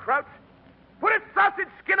show them krauts. Put a sausage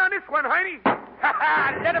skin on this one, Heine.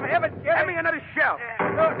 Let him have it, Jerry. Hand me another shell.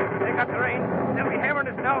 They got the range. They'll be hammering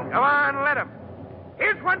us now. Go on, let him.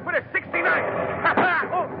 Here's one for the 69. I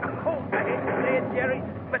hate to say it, Jerry,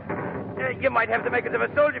 but you might have the makings of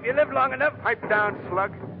a soldier if you live long enough. Pipe down,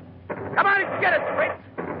 slug. Come on and get it, Fritz.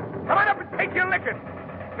 Come on up and take your liquor.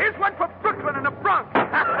 Here's one for Brooklyn and the Bronx.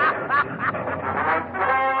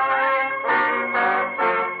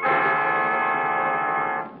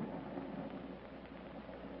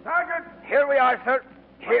 Sergeant! Here we are, sir.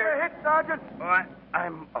 Here. Hit, Sergeant. Oh,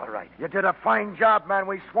 I'm all right. You did a fine job, man.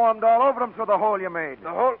 We swarmed all over them through the hole you made. The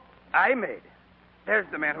hole I made? There's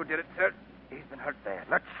the man who did it, sir. He's been hurt bad.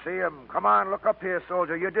 Let's see him. Come on, look up here,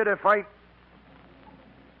 soldier. You did a fight.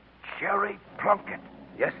 Jerry Plunkett.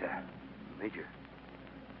 Yes, sir. Major.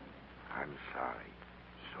 I'm sorry,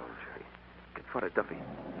 soldier. Get Father Duffy.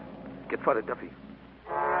 Get Father Duffy.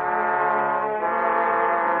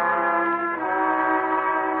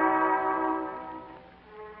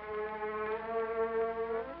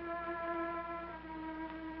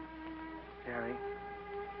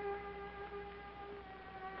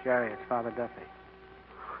 Jerry, it's Father Duffy.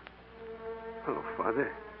 Hello,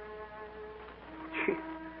 Father. Gee,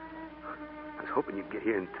 I was hoping you'd get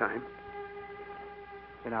here in time.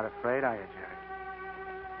 You're not afraid, are you, Jerry?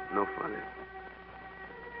 No, Father.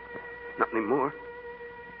 Not anymore.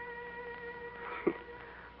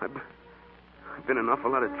 I've been an awful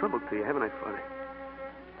lot of trouble to you, haven't I, Father?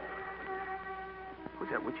 Who's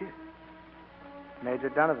that with you? Major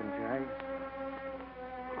Donovan, Jerry.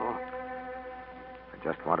 Oh. I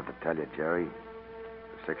just wanted to tell you, Jerry,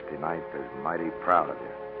 the 69th is mighty proud of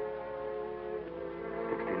you.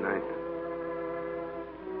 69th.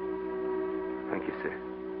 Thank you, sir.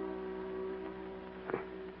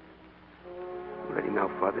 I'm ready now,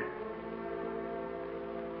 Father.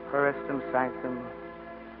 Puristum sanctum,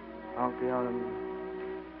 onctionem,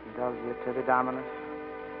 indulgia tibi Dominus,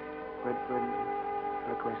 quidquid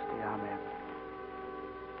requisti, amen.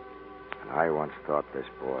 And I once thought this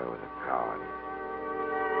boy was a coward.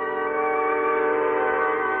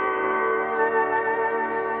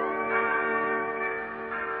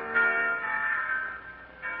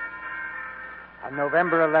 On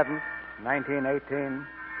November 11th, 1918,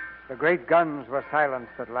 the great guns were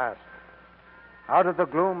silenced at last. Out of the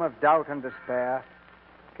gloom of doubt and despair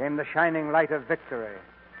came the shining light of victory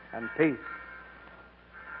and peace.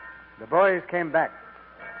 The boys came back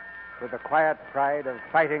with the quiet pride of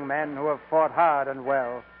fighting men who have fought hard and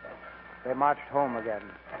well. They marched home again.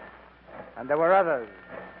 And there were others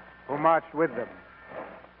who marched with them,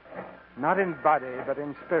 not in body but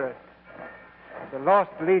in spirit. The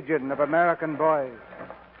lost legion of American boys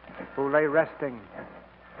who lay resting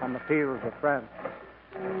on the fields of France.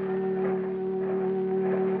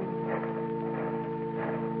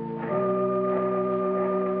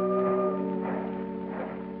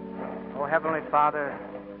 O Heavenly Father,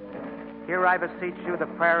 hear I beseech you the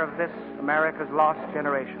prayer of this America's lost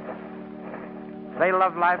generation. They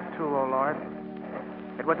love life too, O Lord.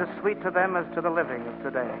 It was as sweet to them as to the living of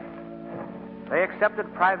today. They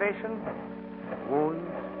accepted privation,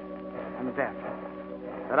 wounds, and death,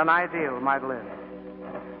 that an ideal might live.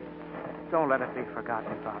 Don't let it be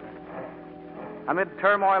forgotten, Father. Amid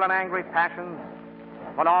turmoil and angry passions,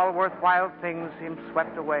 when all worthwhile things seem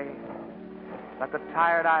swept away, let the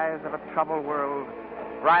tired eyes of a troubled world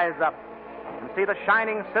rise up and see the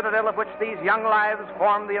shining citadel of which these young lives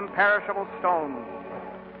form the imperishable stone.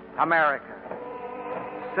 America,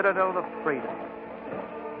 citadel of freedom.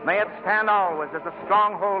 May it stand always as a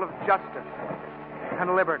stronghold of justice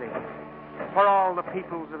and liberty for all the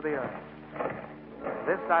peoples of the earth.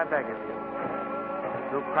 This I beg of you,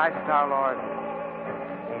 through Christ our Lord.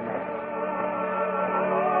 Amen.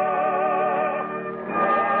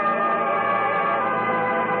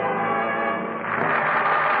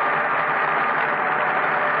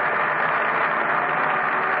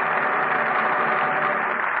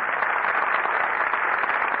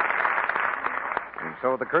 And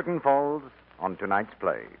so the curtain falls on tonight's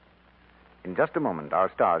play. In just a moment,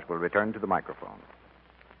 our stars will return to the microphone.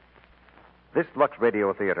 This Lux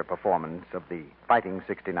Radio Theater performance of the Fighting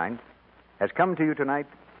 69th has come to you tonight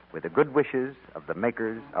with the good wishes of the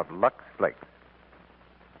makers of Lux Flakes.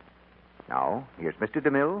 Now, here's Mr.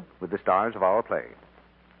 DeMille with the stars of our play.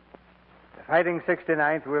 The Fighting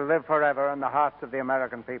 69th will live forever in the hearts of the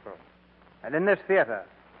American people. And in this theater,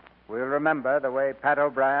 we'll remember the way Pat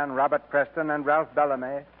O'Brien, Robert Preston, and Ralph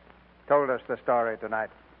Bellamy told us the story tonight.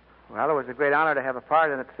 Well, it was a great honor to have a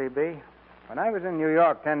part in it, C.B. When I was in New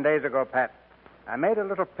York 10 days ago, Pat, I made a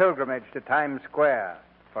little pilgrimage to Times Square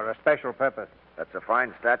for a special purpose. That's a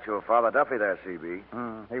fine statue of Father Duffy there, C.B.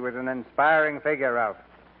 He was an inspiring figure, Ralph.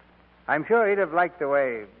 I'm sure he'd have liked the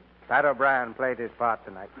way Pat O'Brien played his part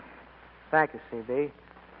tonight. Thank you, C.B.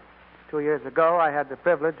 2 years ago, I had the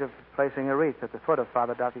privilege of placing a wreath at the foot of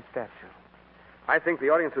Father Duffy's statue. I think the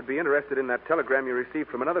audience would be interested in that telegram you received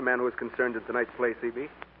from another man who was concerned in tonight's play, C.B.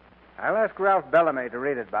 I'll ask Ralph Bellamy to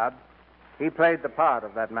read it, Bob. He played the part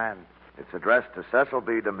of that man. It's addressed to Cecil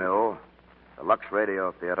B. DeMille, the Lux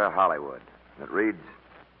Radio Theater, Hollywood. It reads,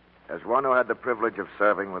 as one who had the privilege of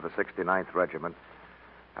serving with the 69th Regiment,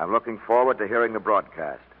 I'm looking forward to hearing the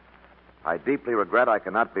broadcast. I deeply regret I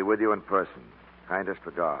cannot be with you in person. Kindest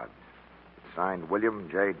regards. It's signed William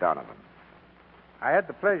J. Donovan. I had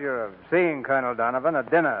the pleasure of seeing Colonel Donovan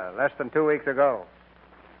at dinner less than 2 weeks ago.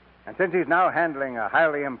 And since he's now handling a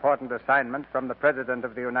highly important assignment from the President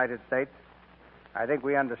of the United States, I think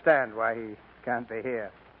we understand why he can't be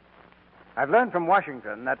here. I've learned from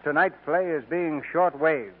Washington that tonight's play is being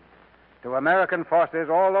short-waved to American forces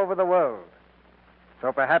all over the world.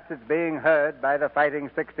 So perhaps it's being heard by the Fighting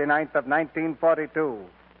 69th of 1942,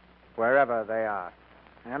 wherever they are.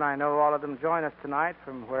 And I know all of them join us tonight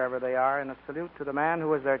from wherever they are in a salute to the man who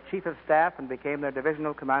was their chief of staff and became their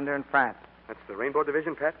divisional commander in France. That's the Rainbow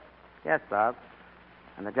Division, Pat? Yes, Bob.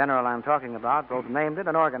 And the general I'm talking about both named it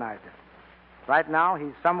and organized it. Right now,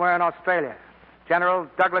 he's somewhere in Australia. General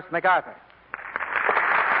Douglas MacArthur.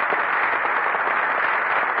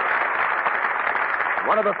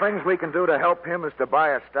 One of the things we can do to help him is to buy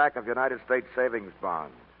a stack of United States savings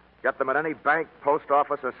bonds. Get them at any bank, post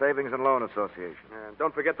office, or savings and loan association.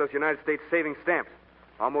 Don't forget those United States savings stamps.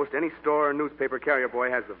 Almost any store or newspaper carrier boy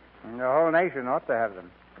has them. And the whole nation ought to have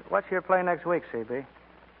them. What's your play next week, C.B.?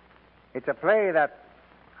 It's a play that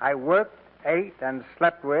I worked, ate, and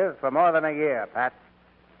slept with for more than a year, Pat.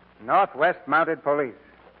 Northwest Mounted Police.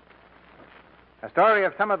 A story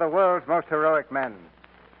of some of the world's most heroic men.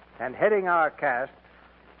 And heading our cast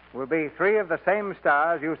will be three of the same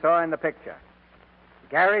stars you saw in the picture.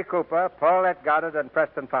 Gary Cooper, Paulette Goddard, and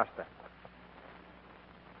Preston Foster.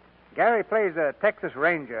 Gary plays a Texas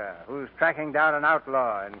Ranger who's tracking down an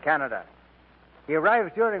outlaw in Canada. He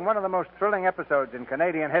arrives during one of the most thrilling episodes in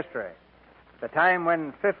Canadian history, the time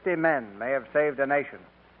when 50 men may have saved a nation.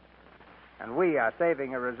 And we are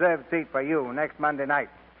saving a reserved seat for you next Monday night,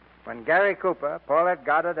 when Gary Cooper, Paulette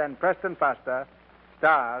Goddard, and Preston Foster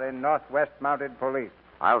star in Northwest Mounted Police.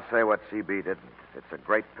 I'll say what C.B. didn't. It's a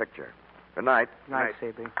great picture. Good night. Good night,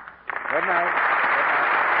 C.B. Good night.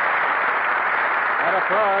 That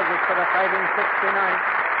applause is for the Fighting 69th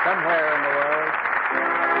somewhere in the world.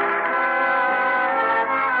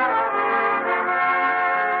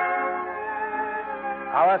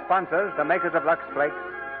 Our sponsors, the makers of Lux Flakes,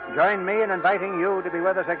 join me in inviting you to be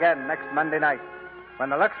with us again next Monday night when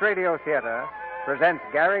the Lux Radio Theater presents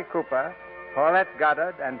Gary Cooper, Paulette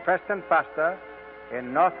Goddard, and Preston Foster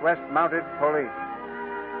in Northwest Mounted Police.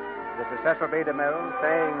 This is Cecil B. DeMille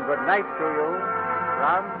saying good night to you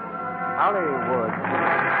from Hollywood.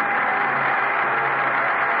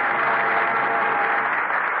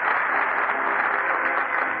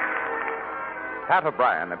 Pat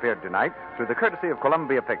O'Brien appeared tonight through the courtesy of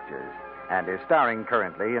Columbia Pictures and is starring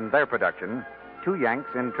currently in their production, Two Yanks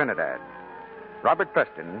in Trinidad. Robert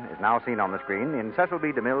Preston is now seen on the screen in Cecil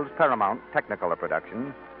B. DeMille's Paramount Technicolor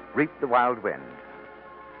production, Reap the Wild Wind.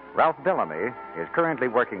 Ralph Bellamy is currently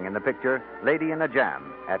working in the picture Lady in a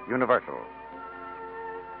Jam at Universal.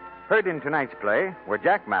 Heard in tonight's play were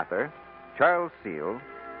Jack Mather, Charles Seal,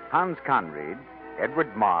 Hans Conried,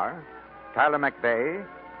 Edward Marr, Tyler McVeigh,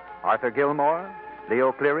 Arthur Gilmore,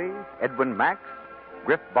 Leo Cleary, Edwin Max,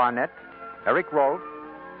 Griff Barnett, Eric Rolfe,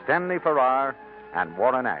 Stanley Farrar, and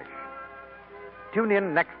Warren Ash. Tune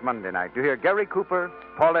in next Monday night to hear Gary Cooper,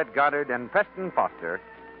 Paulette Goddard, and Preston Foster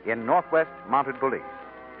in Northwest Mounted Police.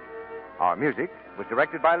 Our music was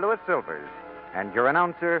directed by Louis Silvers, and your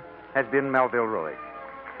announcer has been Melville Ruick.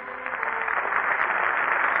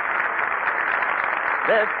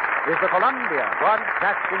 This is the Columbia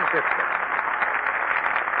Broadcasting System.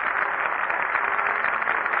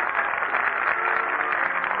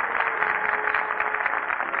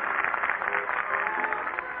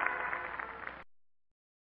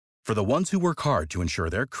 For the ones who work hard to ensure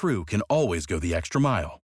their crew can always go the extra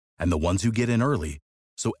mile, and the ones who get in early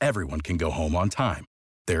so everyone can go home on time,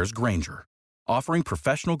 there's Grainger, offering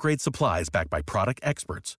professional-grade supplies backed by product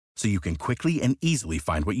experts so you can quickly and easily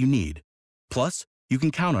find what you need. Plus, you can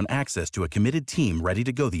count on access to a committed team ready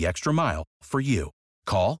to go the extra mile for you.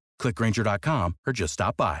 Call, click Grainger.com, or just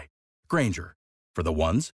stop by. Grainger, for the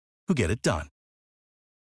ones who get it done.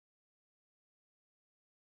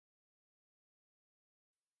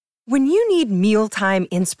 When you need mealtime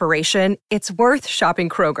inspiration, it's worth shopping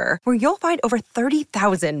Kroger, where you'll find over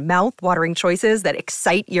 30,000 mouth-watering choices that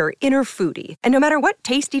excite your inner foodie. And no matter what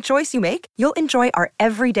tasty choice you make, you'll enjoy our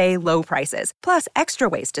everyday low prices, plus extra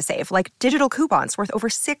ways to save, like digital coupons worth over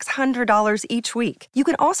 $600 each week. You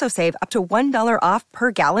can also save up to $1 off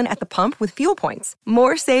per gallon at the pump with fuel points.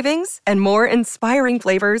 More savings and more inspiring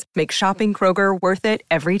flavors make shopping Kroger worth it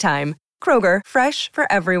every time. Kroger, fresh for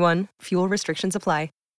everyone. Fuel restrictions apply.